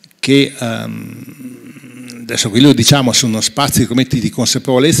 che adesso qui lo diciamo, sono spazi di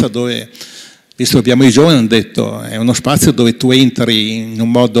consapevolezza dove, visto che abbiamo i giovani, hanno detto è uno spazio dove tu entri in un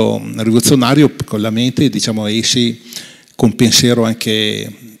modo rivoluzionario con la mente, diciamo esci con un pensiero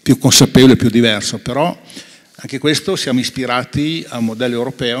anche più consapevole, più diverso, però anche questo siamo ispirati a un modello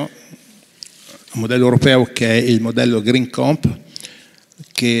europeo che è il modello Green Comp,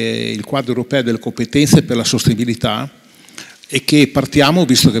 che è il quadro europeo delle competenze per la sostenibilità, e che partiamo,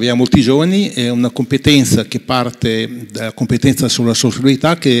 visto che abbiamo molti giovani, è una competenza che parte dalla competenza sulla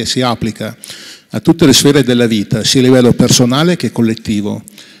sostenibilità, che si applica a tutte le sfere della vita, sia a livello personale che collettivo.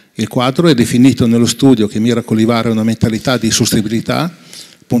 Il quadro è definito nello studio che mira a coltivare una mentalità di sostenibilità,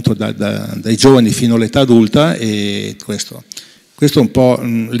 appunto dai giovani fino all'età adulta, e questo è un po'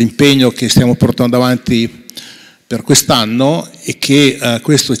 l'impegno che stiamo portando avanti per quest'anno, e che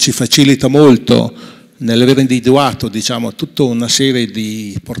questo ci facilita molto nell'aver individuato, diciamo, tutta una serie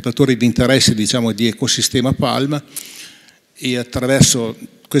di portatori di interesse, diciamo, di ecosistema Palm, e attraverso,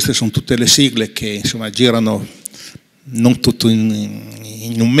 queste sono tutte le sigle che insomma girano non tutto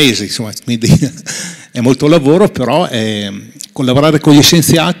in un mese, insomma, quindi è molto lavoro, però collaborare con gli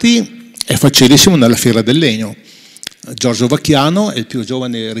scienziati è facilissimo nella Fiera del Legno. Giorgio Vacchiano è il più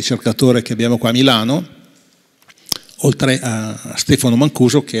giovane ricercatore che abbiamo qua a Milano, oltre a Stefano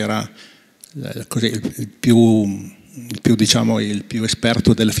Mancuso, che era il più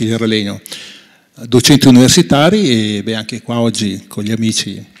esperto della filiera legno, docenti universitari, e anche qua oggi con gli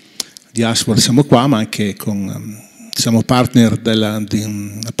amici di ASFOR siamo qua, ma anche siamo partner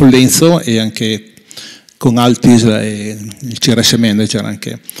di Pollenzo, e anche con Altis e il CRS Manager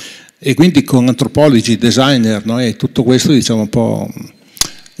anche, e quindi con antropologi, designer, no? E tutto questo, diciamo, un po'.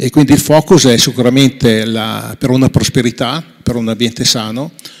 E quindi il focus è sicuramente per una prosperità, per un ambiente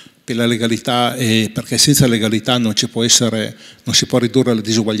sano, per la legalità, perché senza legalità non si può ridurre la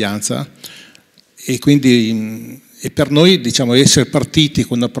disuguaglianza, e quindi per noi, diciamo, essere partiti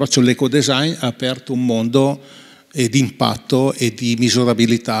con un approccio all'ecodesign ha aperto un mondo di impatto e di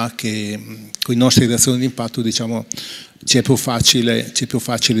misurabilità che con i nostri reazioni di impatto, diciamo, ci è più facile,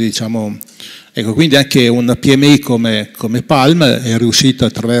 diciamo. Ecco, quindi anche una PMI come Palm è riuscita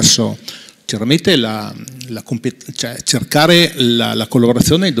attraverso chiaramente cioè cercare la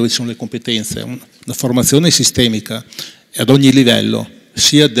collaborazione dove ci sono le competenze, una formazione sistemica ad ogni livello,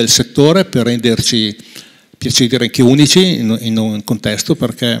 sia del settore, per renderci, piace dire, anche unici in un contesto,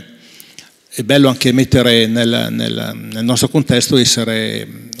 perché è bello anche mettere nel nostro contesto, essere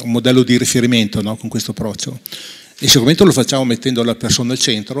un modello di riferimento, no, con questo approccio. E sicuramente lo facciamo mettendo la persona al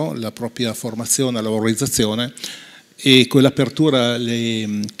centro, la propria formazione, la valorizzazione, e quell'apertura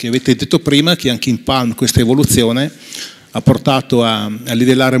che avete detto prima, che anche in Palm questa evoluzione ha portato a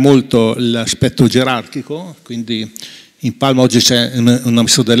livellare molto l'aspetto gerarchico. Quindi in Palm oggi c'è un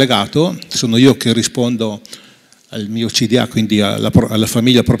amministratore delegato, sono io che rispondo al mio CDA, quindi alla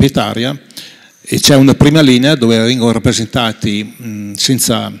famiglia proprietaria, e c'è una prima linea dove vengono rappresentati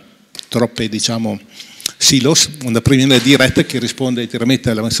senza troppe, diciamo, silos, una prima linea diretta che risponde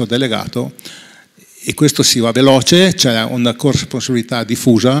direttamente all'amministratore delegato, e questo si va veloce, c'è una corresponsabilità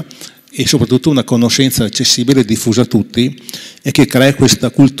diffusa e soprattutto una conoscenza accessibile e diffusa a tutti, e che crea questa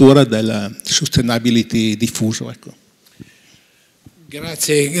cultura della sustainability diffuso. Ecco.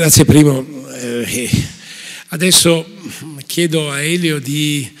 Grazie Primo. Adesso chiedo a Elio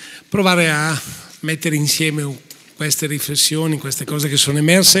di provare a mettere insieme queste riflessioni, queste cose che sono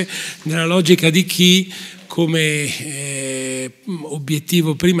emerse, nella logica di chi come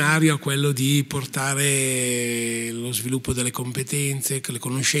obiettivo primario ha quello di portare lo sviluppo delle competenze, le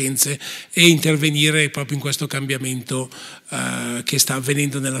conoscenze, e intervenire proprio in questo cambiamento che sta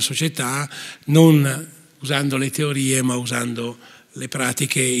avvenendo nella società, non usando le teorie ma usando le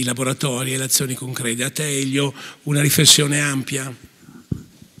pratiche, i laboratori e le azioni concrete. A te, Elio, una riflessione ampia.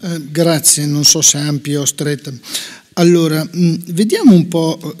 Grazie, non so se ampia o stretta. Allora, vediamo un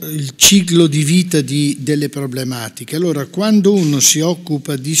po' il ciclo di vita delle problematiche. Allora, quando uno si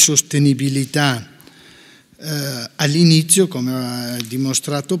occupa di sostenibilità, all'inizio, come ha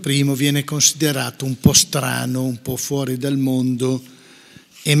dimostrato prima, viene considerato un po' strano, un po' fuori dal mondo,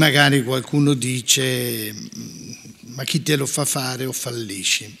 e magari qualcuno dice: ma chi te lo fa fare o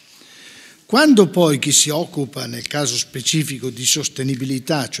fallisci? Quando poi chi si occupa, nel caso specifico, di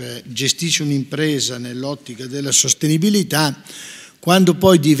sostenibilità, cioè gestisce un'impresa nell'ottica della sostenibilità, quando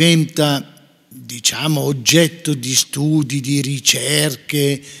poi diventa, diciamo, oggetto di studi, di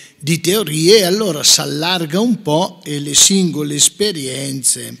ricerche, di teorie, allora si allarga un po' e le singole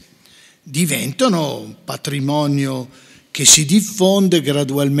esperienze diventano un patrimonio che si diffonde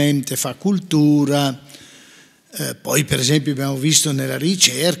gradualmente, fa cultura. Poi per esempio abbiamo visto nella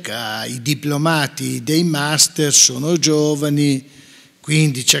ricerca i diplomati dei master sono giovani,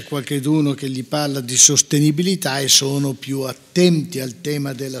 quindi c'è qualcuno che gli parla di sostenibilità e sono più attenti al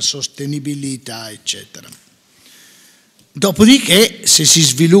tema della sostenibilità, eccetera. Dopodiché, se si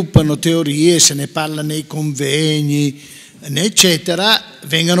sviluppano teorie, se ne parla nei convegni, eccetera,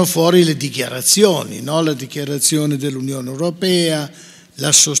 vengono fuori le dichiarazioni, no? La dichiarazione dell'Unione Europea,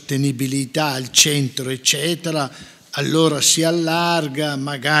 la sostenibilità al centro, eccetera, allora si allarga,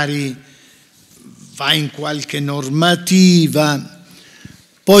 magari va in qualche normativa,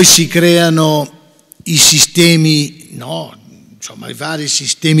 poi si creano i sistemi, no, insomma i vari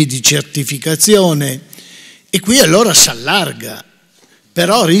sistemi di certificazione, e qui allora si allarga,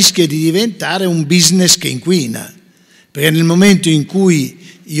 però rischia di diventare un business che inquina, perché nel momento in cui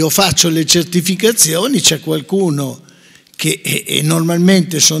io faccio le certificazioni c'è qualcuno che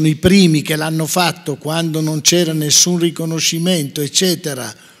normalmente sono i primi che l'hanno fatto quando non c'era nessun riconoscimento,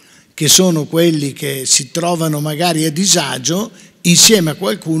 eccetera, che sono quelli che si trovano magari a disagio, insieme a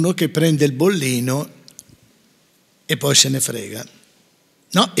qualcuno che prende il bollino e poi se ne frega.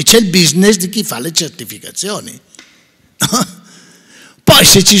 No? E c'è il business di chi fa le certificazioni. No? Poi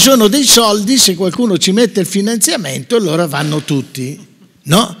se ci sono dei soldi, se qualcuno ci mette il finanziamento, allora vanno tutti,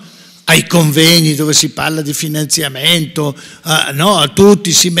 no? Ai convegni dove si parla di finanziamento, no,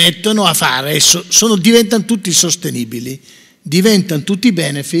 tutti si mettono a fare, diventano tutti sostenibili, diventano tutti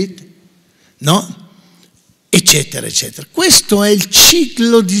benefit, no? Eccetera, eccetera. Questo è il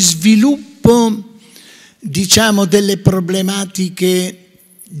ciclo di sviluppo, diciamo, delle problematiche,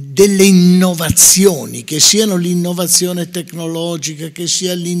 delle innovazioni, che siano l'innovazione tecnologica, che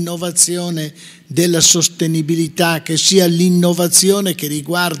sia l'innovazione della sostenibilità, che sia l'innovazione che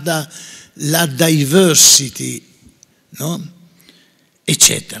riguarda la diversity, no?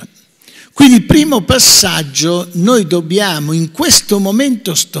 Eccetera. Quindi il primo passaggio, noi dobbiamo, in questo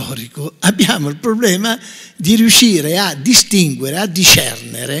momento storico, abbiamo il problema di riuscire a distinguere, a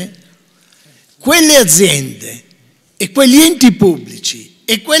discernere quelle aziende e quegli enti pubblici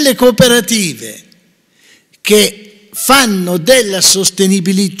e quelle cooperative che fanno della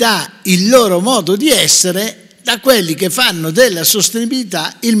sostenibilità il loro modo di essere da quelli che fanno della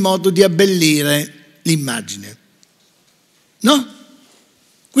sostenibilità il modo di abbellire l'immagine. No?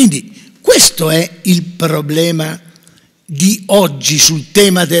 Quindi questo è il problema di oggi sul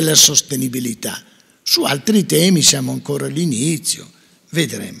tema della sostenibilità. Su altri temi siamo ancora all'inizio,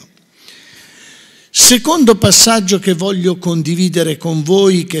 vedremo. Secondo passaggio che voglio condividere con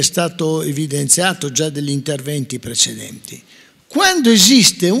voi, che è stato evidenziato già dagli interventi precedenti. Quando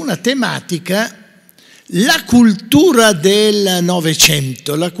esiste una tematica, la cultura del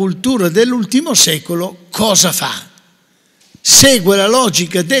Novecento, la cultura dell'ultimo secolo, cosa fa? Segue la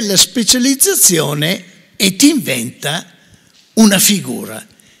logica della specializzazione e ti inventa una figura.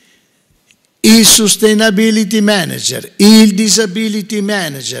 Il sustainability manager, il disability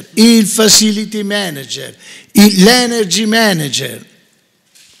manager, il facility manager, l'energy manager,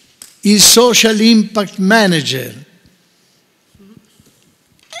 il social impact manager.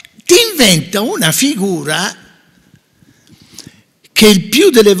 Ti inventa una figura che il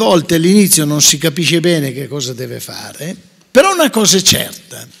più delle volte all'inizio non si capisce bene che cosa deve fare, però una cosa è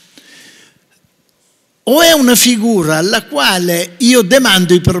certa. O è una figura alla quale io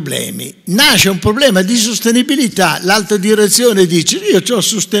demando i problemi, nasce un problema di sostenibilità, l'alta direzione dice io ho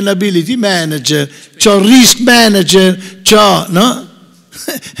sustainability manager, ho risk manager, no?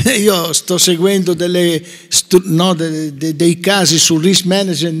 Io sto seguendo dei casi sul risk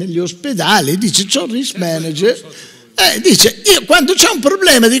manager negli ospedali, dice c'ho il risk manager, dice io quando c'è un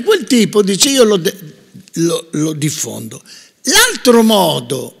problema di quel tipo, dice io lo diffondo. L'altro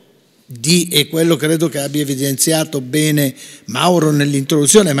modo e quello credo che abbia evidenziato bene Mauro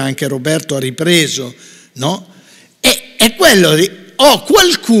nell'introduzione, ma anche Roberto ha ripreso, no? È quello di ho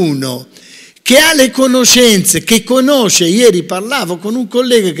qualcuno che che ha le conoscenze, che conosce. Ieri parlavo con un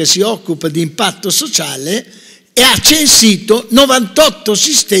collega che si occupa di impatto sociale e ha censito 98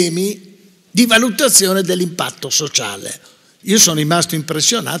 sistemi di valutazione dell'impatto sociale. Io sono rimasto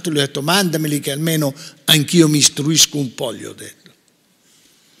impressionato, gli ho detto mandameli che almeno anch'io mi istruisco un po', gli ho detto.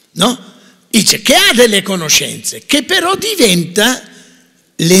 No? Dice che ha delle conoscenze, che però diventa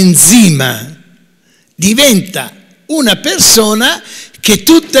l'enzima, diventa una persona che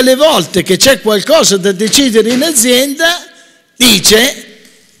tutte le volte che c'è qualcosa da decidere in azienda dice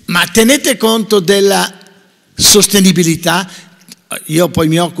ma tenete conto della sostenibilità, io poi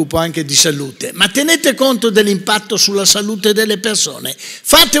mi occupo anche di salute, ma tenete conto dell'impatto sulla salute delle persone,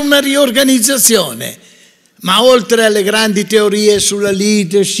 fate una riorganizzazione. Ma oltre alle grandi teorie sulla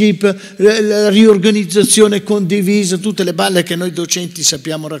leadership, la riorganizzazione condivisa, tutte le balle che noi docenti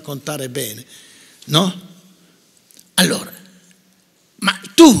sappiamo raccontare bene, no? Allora, ma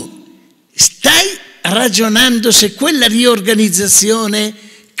tu stai ragionando se quella riorganizzazione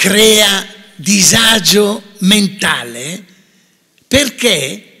crea disagio mentale?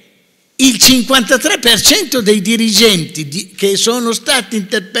 Perché il 53% dei dirigenti che sono stati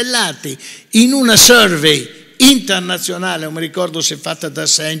interpellati in una survey internazionale, non mi ricordo se fatta da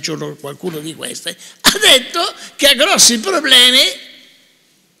Accenture o qualcuno di queste, ha detto che ha grossi problemi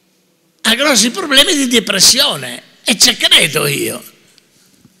di depressione, e ci credo io.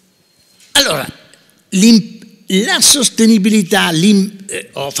 Allora, la sostenibilità,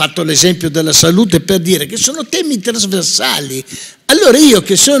 ho fatto l'esempio della salute per dire che sono temi trasversali. Allora io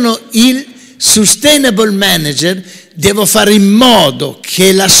che sono il sustainable manager devo fare in modo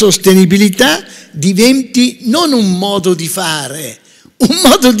che la sostenibilità diventi non un modo di fare, un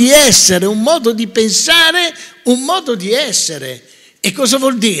modo di essere, un modo di pensare, un modo di essere. E cosa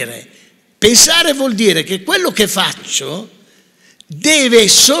vuol dire? Pensare vuol dire che quello che faccio deve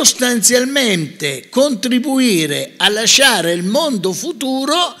sostanzialmente contribuire a lasciare il mondo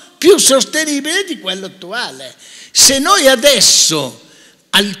futuro più sostenibile di quello attuale. Se noi adesso,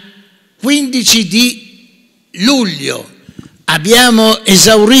 al 15 di luglio, abbiamo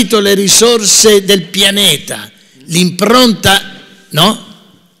esaurito le risorse del pianeta, l'impronta, no,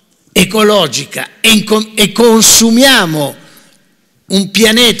 ecologica, e consumiamo un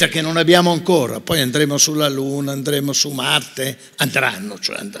pianeta che non abbiamo ancora, poi andremo sulla Luna, andremo su Marte, andremo,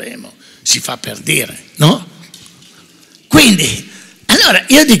 si fa per dire, no? Quindi, allora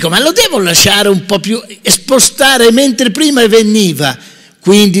io dico, ma lo devo lasciare un po' più, spostare, mentre prima veniva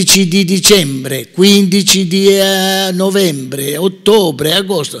 15 di dicembre, 15 di novembre, ottobre,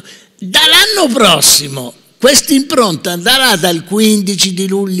 agosto, dall'anno prossimo questa impronta andrà dal 15 di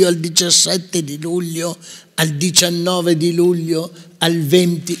luglio al 17 di luglio, al 19 di luglio, al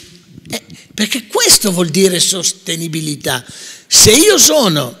 20, perché questo vuol dire sostenibilità. Se io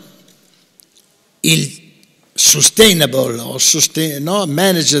sono il sustainable o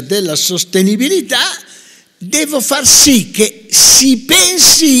manager della sostenibilità, devo far sì che si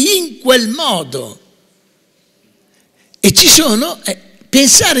pensi in quel modo. E ci sono,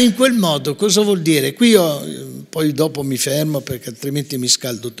 pensare in quel modo cosa vuol dire? Qui io poi dopo mi fermo perché altrimenti mi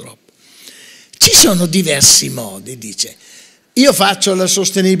scaldo troppo. Ci sono diversi modi, dice. Io faccio la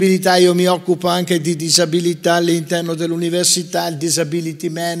sostenibilità, io mi occupo anche di disabilità all'interno dell'università, il disability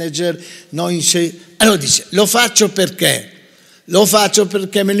manager. Allora dice, lo faccio perché? Lo faccio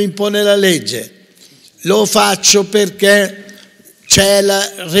perché me lo impone la legge, lo faccio perché c'è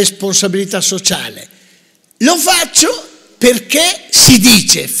la responsabilità sociale, lo faccio perché si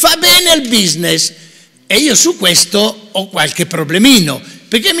dice fa bene al business, e io su questo ho qualche problemino,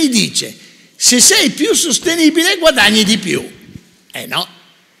 perché mi dice se sei più sostenibile guadagni di più. No.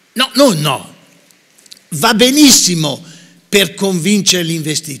 Va benissimo per convincere gli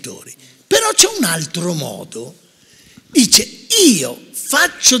investitori, però c'è un altro modo. Dice, io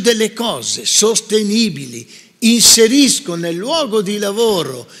faccio delle cose sostenibili, inserisco nel luogo di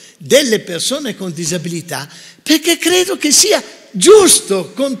lavoro delle persone con disabilità perché credo che sia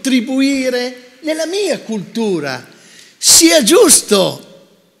giusto contribuire nella mia cultura, sia giusto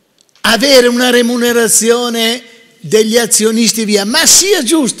avere una remunerazione degli azionisti via, ma sia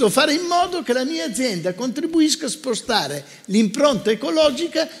giusto fare in modo che la mia azienda contribuisca a spostare l'impronta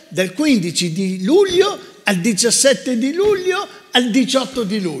ecologica dal 15 di luglio al 17 di luglio al 18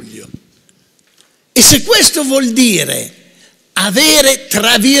 di luglio. E se questo vuol dire avere,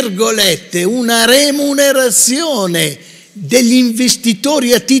 tra virgolette, una remunerazione degli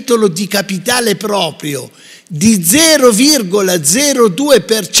investitori a titolo di capitale proprio di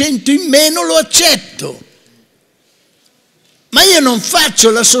 0,02% in meno, lo accetto. Ma io non faccio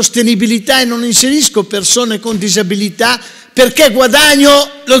la sostenibilità e non inserisco persone con disabilità perché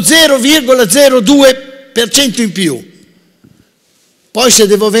guadagno lo 0,02% in più. Poi se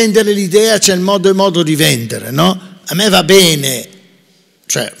devo vendere l'idea c'è il modo e modo di vendere, no? A me va bene,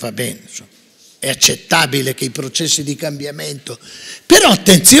 cioè va bene, è accettabile che i processi di cambiamento, però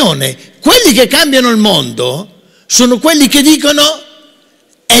attenzione, quelli che cambiano il mondo sono quelli che dicono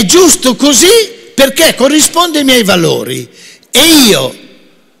è giusto così perché corrisponde ai miei valori, e io,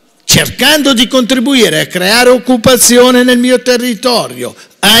 cercando di contribuire a creare occupazione nel mio territorio,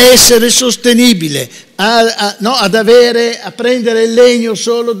 a essere sostenibile, a prendere il legno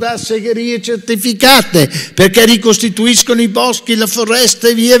solo da segherie certificate perché ricostituiscono i boschi, la foresta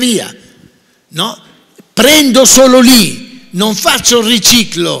e via via, no? Prendo solo lì, non faccio il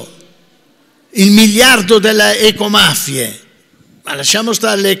riciclo, il miliardo delle ecomafie, ma lasciamo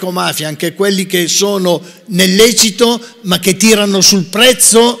stare le ecomafie, anche quelli che sono nel lecito ma che tirano sul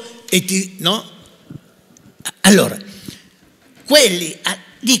prezzo no? Allora, quelli,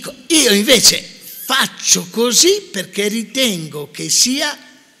 dico, io invece faccio così perché ritengo che sia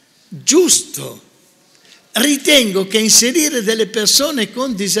giusto. Ritengo che inserire delle persone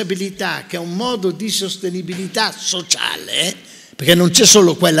con disabilità, che è un modo di sostenibilità sociale, perché non c'è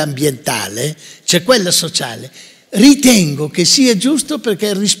solo quella ambientale, c'è quella sociale, ritengo che sia giusto perché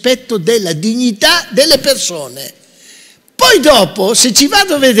è il rispetto della dignità delle persone. Poi dopo, se ci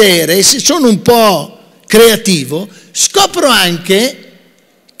vado a vedere, se sono un po' creativo, scopro anche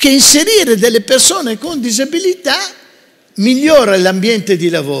che inserire delle persone con disabilità migliora l'ambiente di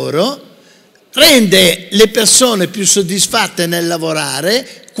lavoro, rende le persone più soddisfatte nel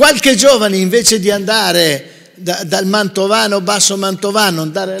lavorare. Qualche giovane, invece di andare dal mantovano, basso mantovano,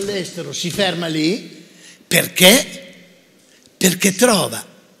 andare all'estero, si ferma lì. Perché? Perché trova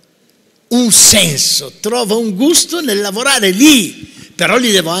un senso, trova un gusto nel lavorare lì. Però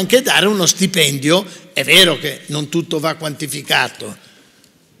gli devo anche dare uno stipendio. È vero che non tutto va quantificato,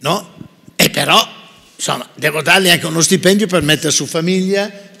 no? E però, insomma, devo dargli anche uno stipendio per mettere su famiglia,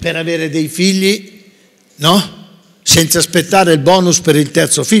 per avere dei figli, no? Senza aspettare il bonus per il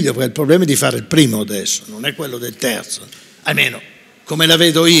terzo figlio, perché il problema è di fare il primo adesso, non è quello del terzo, almeno come la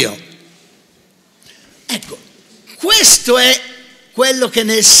vedo io. Ecco, questo è quello che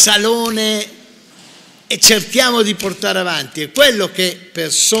nel salone cerchiamo di portare avanti, è quello che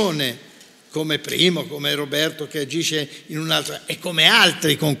persone come Primo, come Roberto che agisce in un'altra, e come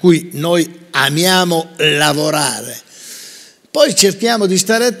altri con cui noi amiamo lavorare. Poi cerchiamo di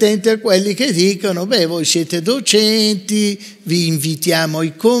stare attenti a quelli che dicono, beh, voi siete docenti, vi invitiamo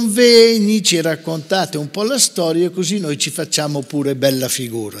ai convegni, ci raccontate un po' la storia, così noi ci facciamo pure bella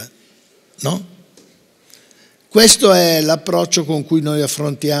figura, no? Questo è l'approccio con cui noi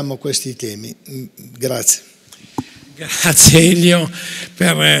affrontiamo questi temi. Grazie. Grazie Elio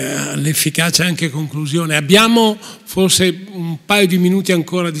per l'efficace anche conclusione. Abbiamo forse un paio di minuti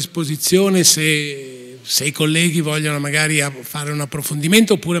ancora a disposizione se i colleghi vogliono magari fare un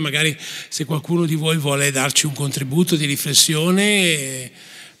approfondimento, oppure magari se qualcuno di voi vuole darci un contributo di riflessione,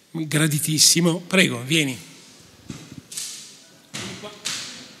 graditissimo. Prego, vieni.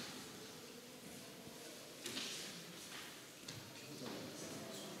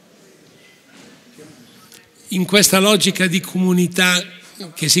 In questa logica di comunità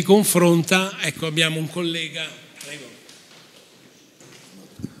che si confronta, ecco, abbiamo un collega. Prego.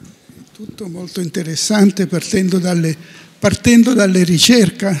 Tutto molto interessante, partendo dalle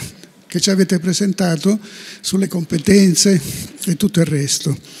ricerche che ci avete presentato sulle competenze e tutto il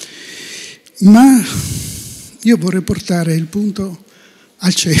resto. Ma io vorrei portare il punto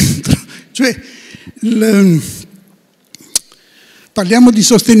al centro, cioè parliamo di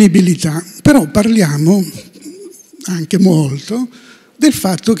sostenibilità, però parliamo anche molto del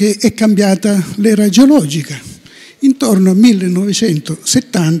fatto che è cambiata l'era geologica. Intorno al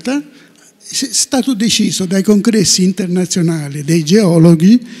 1970 è stato deciso dai congressi internazionali dei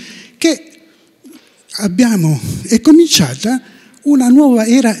geologhi che è cominciata una nuova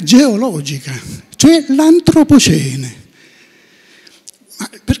era geologica, cioè l'antropocene.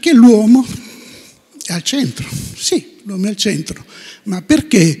 Ma perché l'uomo è al centro? Sì, l'uomo è al centro, ma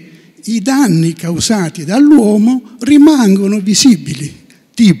perché i danni causati dall'uomo rimangono visibili,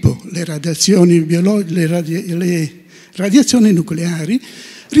 tipo le radiazioni le radiazioni nucleari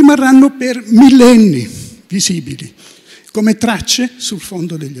rimarranno per millenni visibili, come tracce sul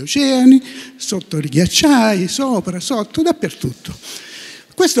fondo degli oceani, sotto i ghiacciai, sopra, sotto, dappertutto.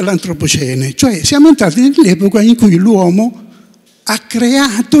 Questo è l'antropocene, cioè siamo entrati nell'epoca in cui l'uomo ha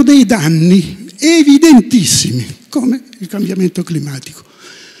creato dei danni evidentissimi, come il cambiamento climatico.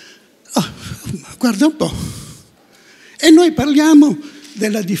 Oh, guarda un po'. E noi parliamo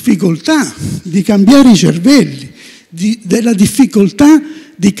della difficoltà di cambiare i cervelli, della difficoltà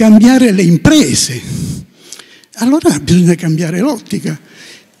di cambiare le imprese. Allora bisogna cambiare l'ottica.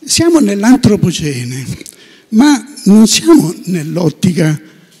 Siamo nell'antropocene, ma non siamo nell'ottica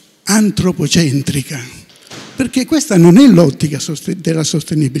antropocentrica, perché questa non è l'ottica della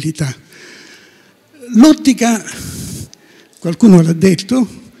sostenibilità. L'ottica, qualcuno l'ha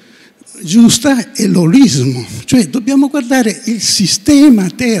detto, giusta è l'olismo, cioè dobbiamo guardare il sistema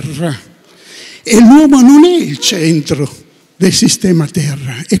Terra e l'uomo non è il centro del sistema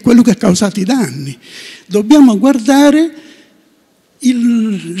Terra, è quello che ha causato i danni. Dobbiamo guardare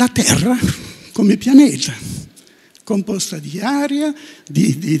la Terra come pianeta, composta di aria,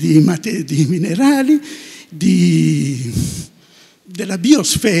 di minerali, della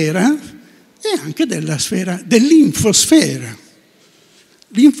biosfera e anche della sfera, dell'infosfera.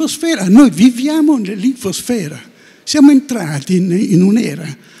 L'infosfera, noi viviamo nell'infosfera, siamo entrati in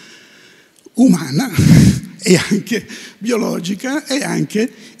un'era umana e anche biologica e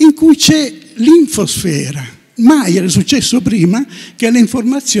anche in cui c'è l'infosfera. Mai era successo prima che le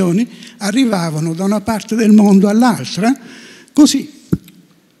informazioni arrivavano da una parte del mondo all'altra così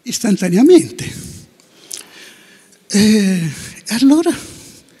istantaneamente. Allora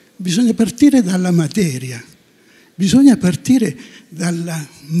bisogna partire dalla materia, bisogna partire dalla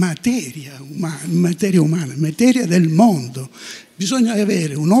materia umana, materia del mondo. Bisogna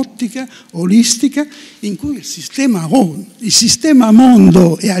avere un'ottica olistica in cui il sistema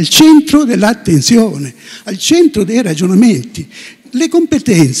mondo è al centro dell'attenzione, al centro dei ragionamenti. Le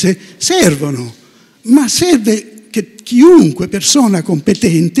competenze servono, ma serve che chiunque persona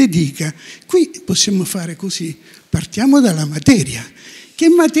competente dica: qui possiamo fare così, partiamo dalla materia. Che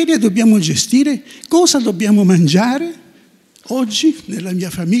materia dobbiamo gestire? Cosa dobbiamo mangiare oggi nella mia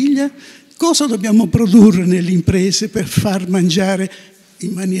famiglia? Cosa dobbiamo produrre nelle imprese per far mangiare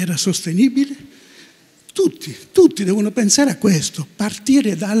in maniera sostenibile? Tutti devono pensare a questo,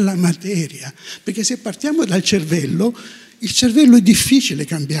 partire dalla materia, perché se partiamo dal cervello, il cervello è difficile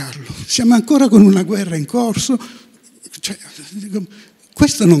cambiarlo. Siamo ancora con una guerra in corso, cioè,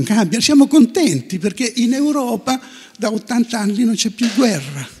 questo non cambia. Siamo contenti perché in Europa da 80 anni non c'è più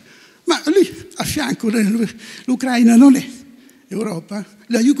guerra, ma lì a fianco l'Ucraina non è Europa,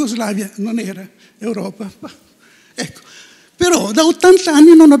 la Jugoslavia non era Europa. Ecco, però da 80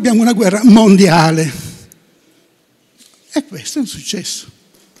 anni non abbiamo una guerra mondiale. E questo è un successo.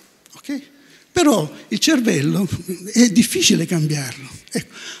 Okay? Però il cervello è difficile cambiarlo.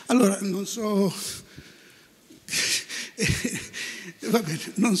 Ecco, allora non so, va bene,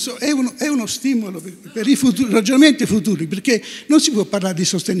 non so, è uno stimolo per i ragionamenti futuri, perché non si può parlare di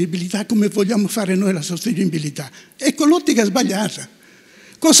sostenibilità come vogliamo fare noi la sostenibilità. È con l'ottica sbagliata.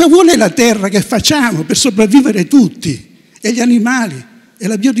 Cosa vuole la terra che facciamo per sopravvivere tutti? E gli animali, e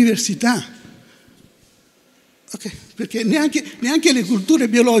la biodiversità. Okay? Perché neanche le culture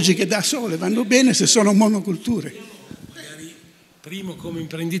biologiche da sole vanno bene se sono monoculture. Magari Primo come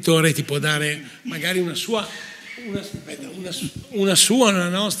imprenditore ti può dare magari una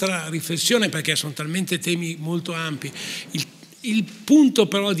nostra riflessione, perché sono talmente temi molto ampi. Il punto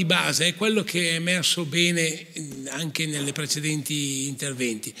però di base è quello che è emerso bene anche nelle precedenti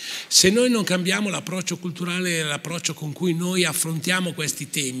interventi. Se noi non cambiamo l'approccio culturale e l'approccio con cui noi affrontiamo questi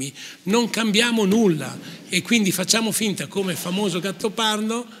temi, non cambiamo nulla, e quindi facciamo finta, come il famoso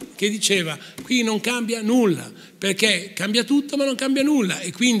Gattopardo che diceva: qui non cambia nulla, perché cambia tutto ma non cambia nulla.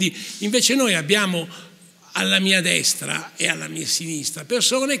 E quindi invece noi abbiamo alla mia destra e alla mia sinistra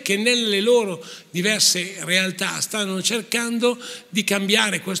persone che nelle loro diverse realtà stanno cercando di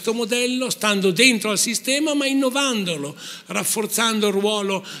cambiare questo modello, stando dentro al sistema ma innovandolo, rafforzando il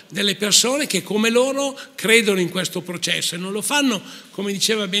ruolo delle persone che come loro credono in questo processo, e non lo fanno, come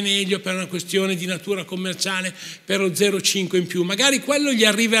diceva bene Elio, per una questione di natura commerciale, per lo 0,5 in più. Magari quello gli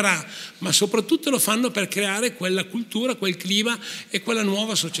arriverà, ma soprattutto lo fanno per creare quella cultura, quel clima e quella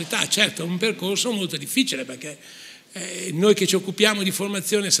nuova società. Certo, è un percorso molto difficile, perché noi che ci occupiamo di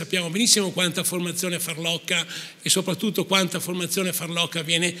formazione sappiamo benissimo quanta formazione farlocca e soprattutto quanta formazione farlocca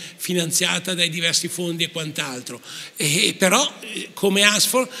viene finanziata dai diversi fondi e quant'altro. Però come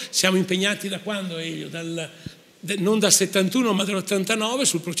ASFOR siamo impegnati da quando, Elio? Non dal 71 ma dall'89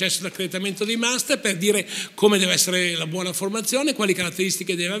 sul processo di accreditamento dei master, per dire come deve essere la buona formazione, quali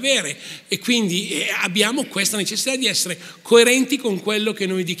caratteristiche deve avere, e quindi abbiamo questa necessità di essere coerenti con quello che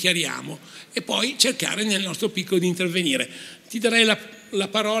noi dichiariamo e poi cercare nel nostro piccolo di intervenire. Ti darei la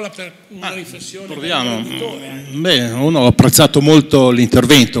parola per una riflessione. Proviamo. Beh, ho apprezzato molto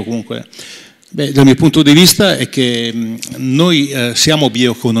l'intervento comunque. Beh, dal mio punto di vista è che noi siamo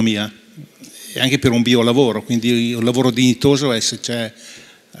bioeconomia, e anche per un biolavoro, quindi un lavoro dignitoso è se c'è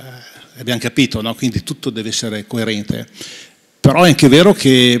abbiamo capito, no? Quindi tutto deve essere coerente. Però è anche vero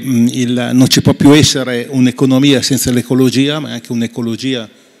che non ci può più essere un'economia senza l'ecologia, ma anche un'ecologia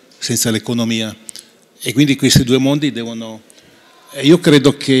senza l'economia. E quindi questi due mondi devono... Io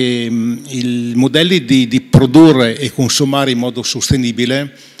credo che i modelli di produrre e consumare in modo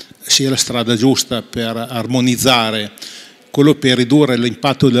sostenibile sia la strada giusta per armonizzare quello, per ridurre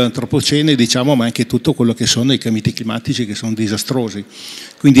l'impatto dell'antropocene, diciamo, ma anche tutto quello che sono i cambiamenti climatici che sono disastrosi.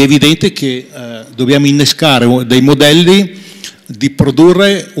 Quindi è evidente che dobbiamo innescare dei modelli di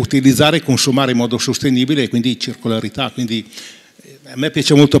produrre, utilizzare e consumare in modo sostenibile, e quindi circolarità. Quindi a me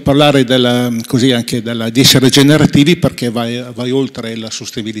piace molto parlare di essere generativi, perché vai oltre la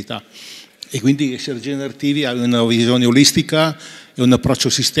sostenibilità, e quindi essere generativi ha una visione olistica e un approccio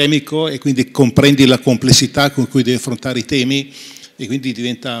sistemico, e quindi comprendi la complessità con cui devi affrontare i temi, e quindi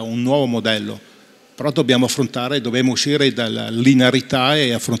diventa un nuovo modello. Però dobbiamo uscire dalla linearità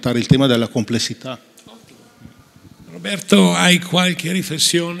e affrontare il tema della complessità. Roberto, hai qualche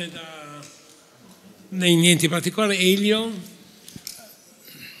riflessione niente in particolare? Elio?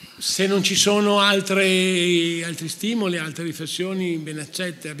 Se non ci sono altri stimoli, altre riflessioni, ben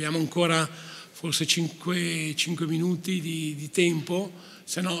accette. Abbiamo ancora forse 5 minuti di tempo,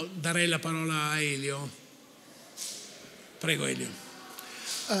 se no darei la parola a Elio. Prego, Elio.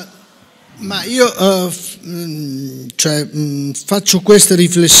 Ma io faccio questa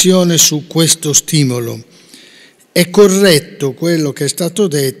riflessione su questo stimolo. È corretto quello che è stato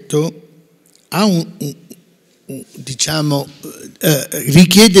detto,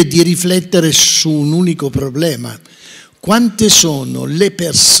 richiede di riflettere su un unico problema. Quante sono le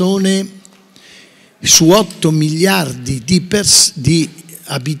persone su 8 miliardi di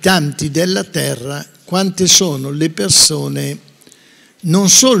abitanti della Terra, quante sono le persone non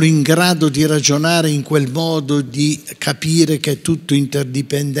solo in grado di ragionare in quel modo, di capire che è tutto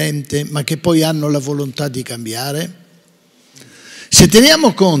interdipendente, ma che poi hanno la volontà di cambiare? Se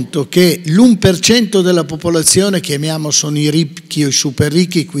teniamo conto che l'1% della popolazione, chiamiamo, sono i ricchi o i super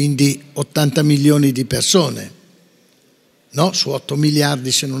ricchi, quindi 80 milioni di persone, no? Su 8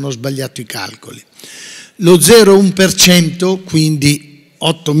 miliardi, se non ho sbagliato i calcoli. Lo 0,1%, quindi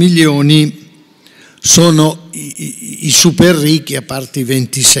 8 milioni, sono i super ricchi, a parte i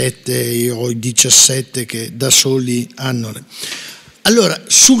 27 o i 17 che da soli hanno. Allora,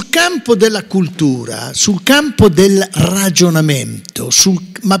 sul campo della cultura, sul campo del ragionamento,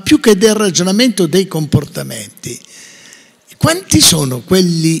 ma più che del ragionamento, dei comportamenti, quanti sono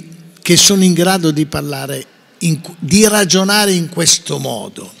quelli che sono in grado di parlare, di ragionare in questo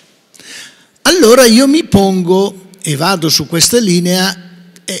modo? Allora io mi pongo, e vado su questa linea,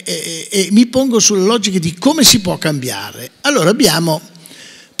 e mi pongo sulla logica di come si può cambiare. Allora abbiamo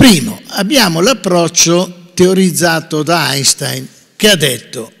l'approccio teorizzato da Einstein, che ha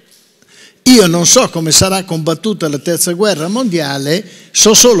detto: io non so come sarà combattuta la terza guerra mondiale,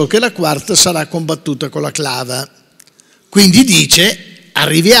 so solo che la quarta sarà combattuta con la clava. Quindi dice,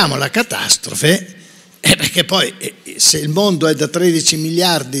 arriviamo alla catastrofe, perché poi se il mondo è da 13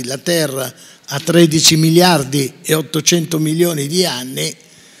 miliardi, la Terra ha 13 miliardi e 800 milioni di anni,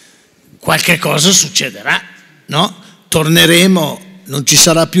 qualche cosa succederà, no? Torneremo, non ci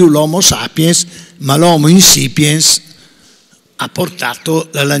sarà più l'Homo sapiens, ma l'Homo insipiens ha portato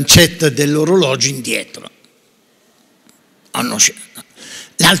la lancetta dell'orologio indietro.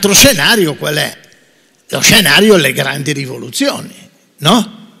 L'altro scenario qual è? Lo scenario le grandi rivoluzioni,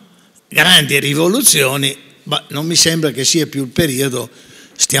 no? Grandi rivoluzioni, ma non mi sembra che sia più il periodo,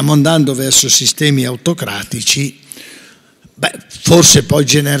 stiamo andando verso sistemi autocratici, forse poi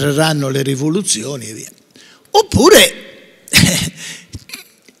genereranno le rivoluzioni e via. Oppure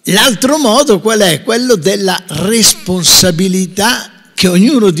l'altro modo qual è? Quello della responsabilità che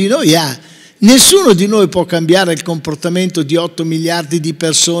ognuno di noi ha. Nessuno di noi può cambiare il comportamento di 8 miliardi di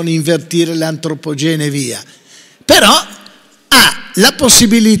persone, invertire l'antropogene e via. Però ha la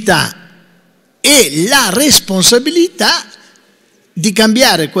possibilità e la responsabilità di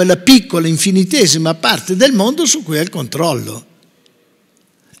cambiare quella piccola, infinitesima parte del mondo su cui ha il controllo.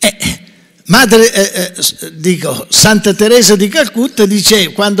 Santa Teresa di Calcutta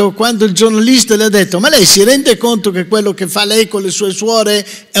dice, quando il giornalista le ha detto: ma lei si rende conto che quello che fa lei con le sue suore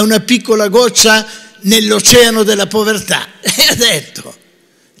è una piccola goccia nell'oceano della povertà? E ha detto,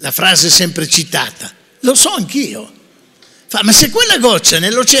 la frase sempre citata: lo so anch'io. Ma se quella goccia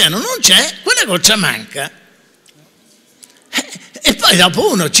nell'oceano non c'è, quella goccia manca. E poi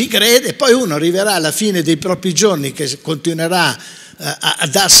dopo uno ci crede, poi uno arriverà alla fine dei propri giorni che continuerà a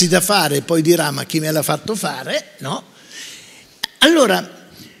darsi da fare e poi dirà: ma chi me l'ha fatto fare? No? Allora,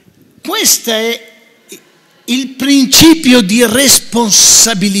 questo è il principio di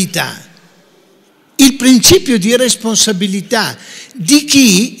responsabilità. il principio di responsabilità di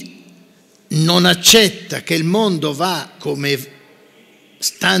chi non accetta che il mondo va come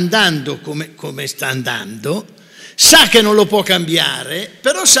sta andando, come sta andando, sa che non lo può cambiare,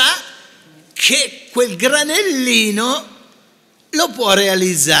 però sa che quel granellino lo può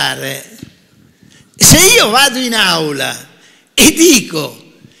realizzare. Se io vado in aula e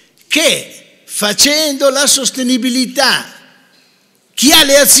dico che facendo la sostenibilità chi ha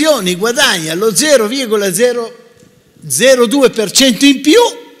le azioni guadagna lo 0,002% in più,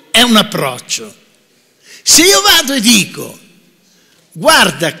 è un approccio. Se io vado e dico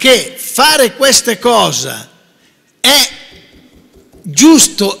guarda che fare queste cose è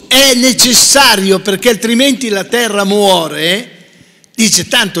giusto, è necessario perché altrimenti la terra muore, dice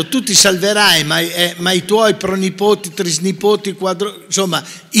tanto tu ti salverai ma i tuoi pronipoti, trisnipoti, insomma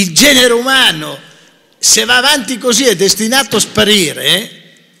il genere umano se va avanti così è destinato a sparire,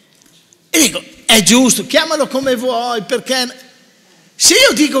 e dico è giusto, chiamalo come vuoi, perché se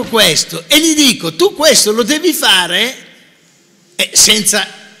io dico questo e gli dico tu questo lo devi fare senza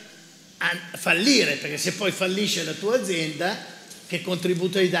fallire, perché se poi fallisce la tua azienda che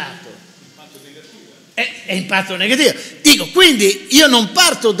contributo hai dato? Impatto negativo. È impatto negativo. Dico, quindi io non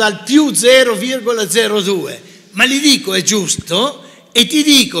parto dal più 0,02, ma gli dico è giusto e ti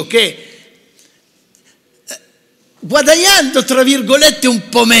dico che guadagnando tra virgolette un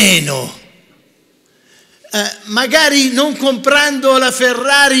po' meno, magari non comprando la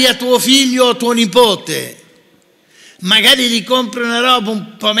Ferrari a tuo figlio o a tuo nipote, magari gli compri una roba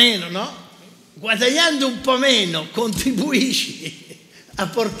un po' meno, no? Guadagnando un po' meno contribuisci a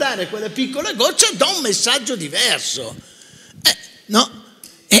portare quella piccola goccia da un messaggio diverso, no?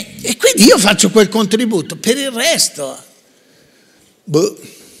 E quindi io faccio quel contributo. Per il resto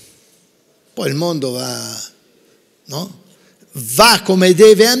poi il mondo va, no? Va come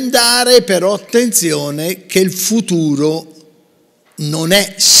deve andare, però attenzione che il futuro non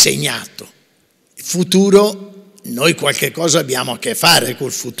è segnato. Il futuro, noi qualche cosa abbiamo a che fare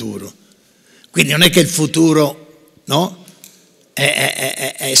col futuro, quindi non è che il futuro, no?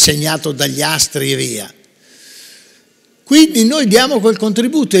 È segnato dagli astri e via. Quindi noi diamo quel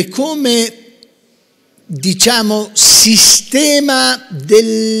contributo e come, diciamo, sistema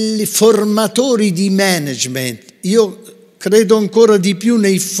dei formatori di management, io credo ancora di più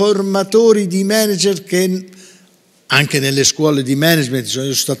nei formatori di manager che anche nelle scuole di management. Io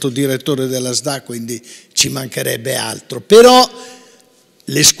sono stato direttore della SAA, quindi ci mancherebbe altro, però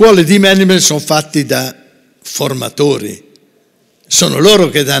le scuole di management sono fatte da formatori, sono loro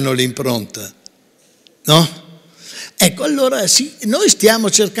che danno l'impronta, no? Ecco, allora sì, noi stiamo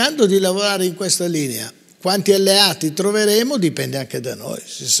cercando di lavorare in questa linea. Quanti alleati troveremo dipende anche da noi,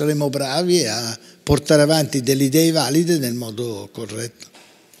 se saremo bravi a portare avanti delle idee valide nel modo corretto.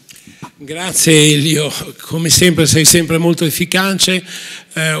 Grazie Elio, come sempre sei sempre molto efficace.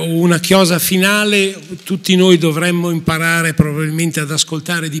 Una chiosa finale: tutti noi dovremmo imparare probabilmente ad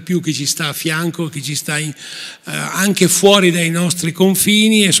ascoltare di più chi ci sta a fianco, chi ci sta anche fuori dai nostri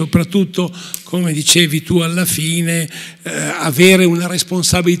confini, e soprattutto, come dicevi tu alla fine, avere una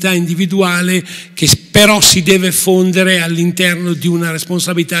responsabilità individuale che però si deve fondere all'interno di una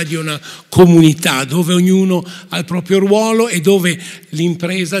responsabilità di una comunità, dove ognuno ha il proprio ruolo e dove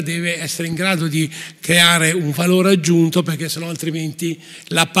l'impresa deve essere in grado di creare un valore aggiunto, perché sennò altrimenti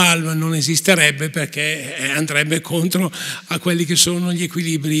la palma non esisterebbe, perché andrebbe contro a quelli che sono gli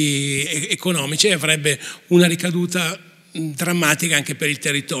equilibri economici e avrebbe una ricaduta drammatica anche per il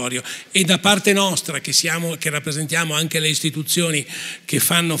territorio. E da parte nostra, che rappresentiamo anche le istituzioni che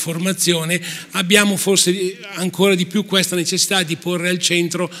fanno formazione, abbiamo forse ancora di più questa necessità di porre al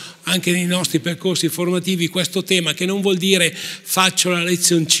centro anche nei nostri percorsi formativi questo tema, che non vuol dire faccio la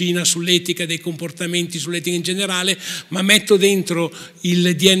lezioncina sull'etica dei comportamenti, sull'etica in generale, ma metto dentro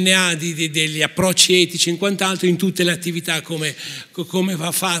il DNA degli approcci etici in quant'altro in tutte le attività, come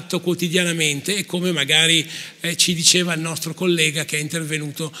va fatto quotidianamente, e come magari ci diceva il nostro collega che è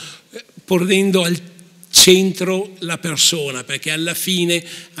intervenuto, ponendo al centro la persona, perché alla fine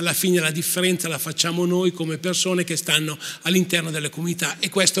la differenza la facciamo noi come persone che stanno all'interno delle comunità, e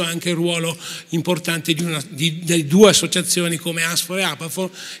questo è anche il ruolo importante di due associazioni come ASFOR e APAFOR,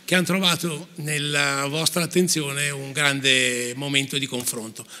 che hanno trovato nella vostra attenzione un grande momento di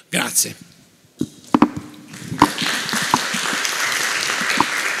confronto. Grazie.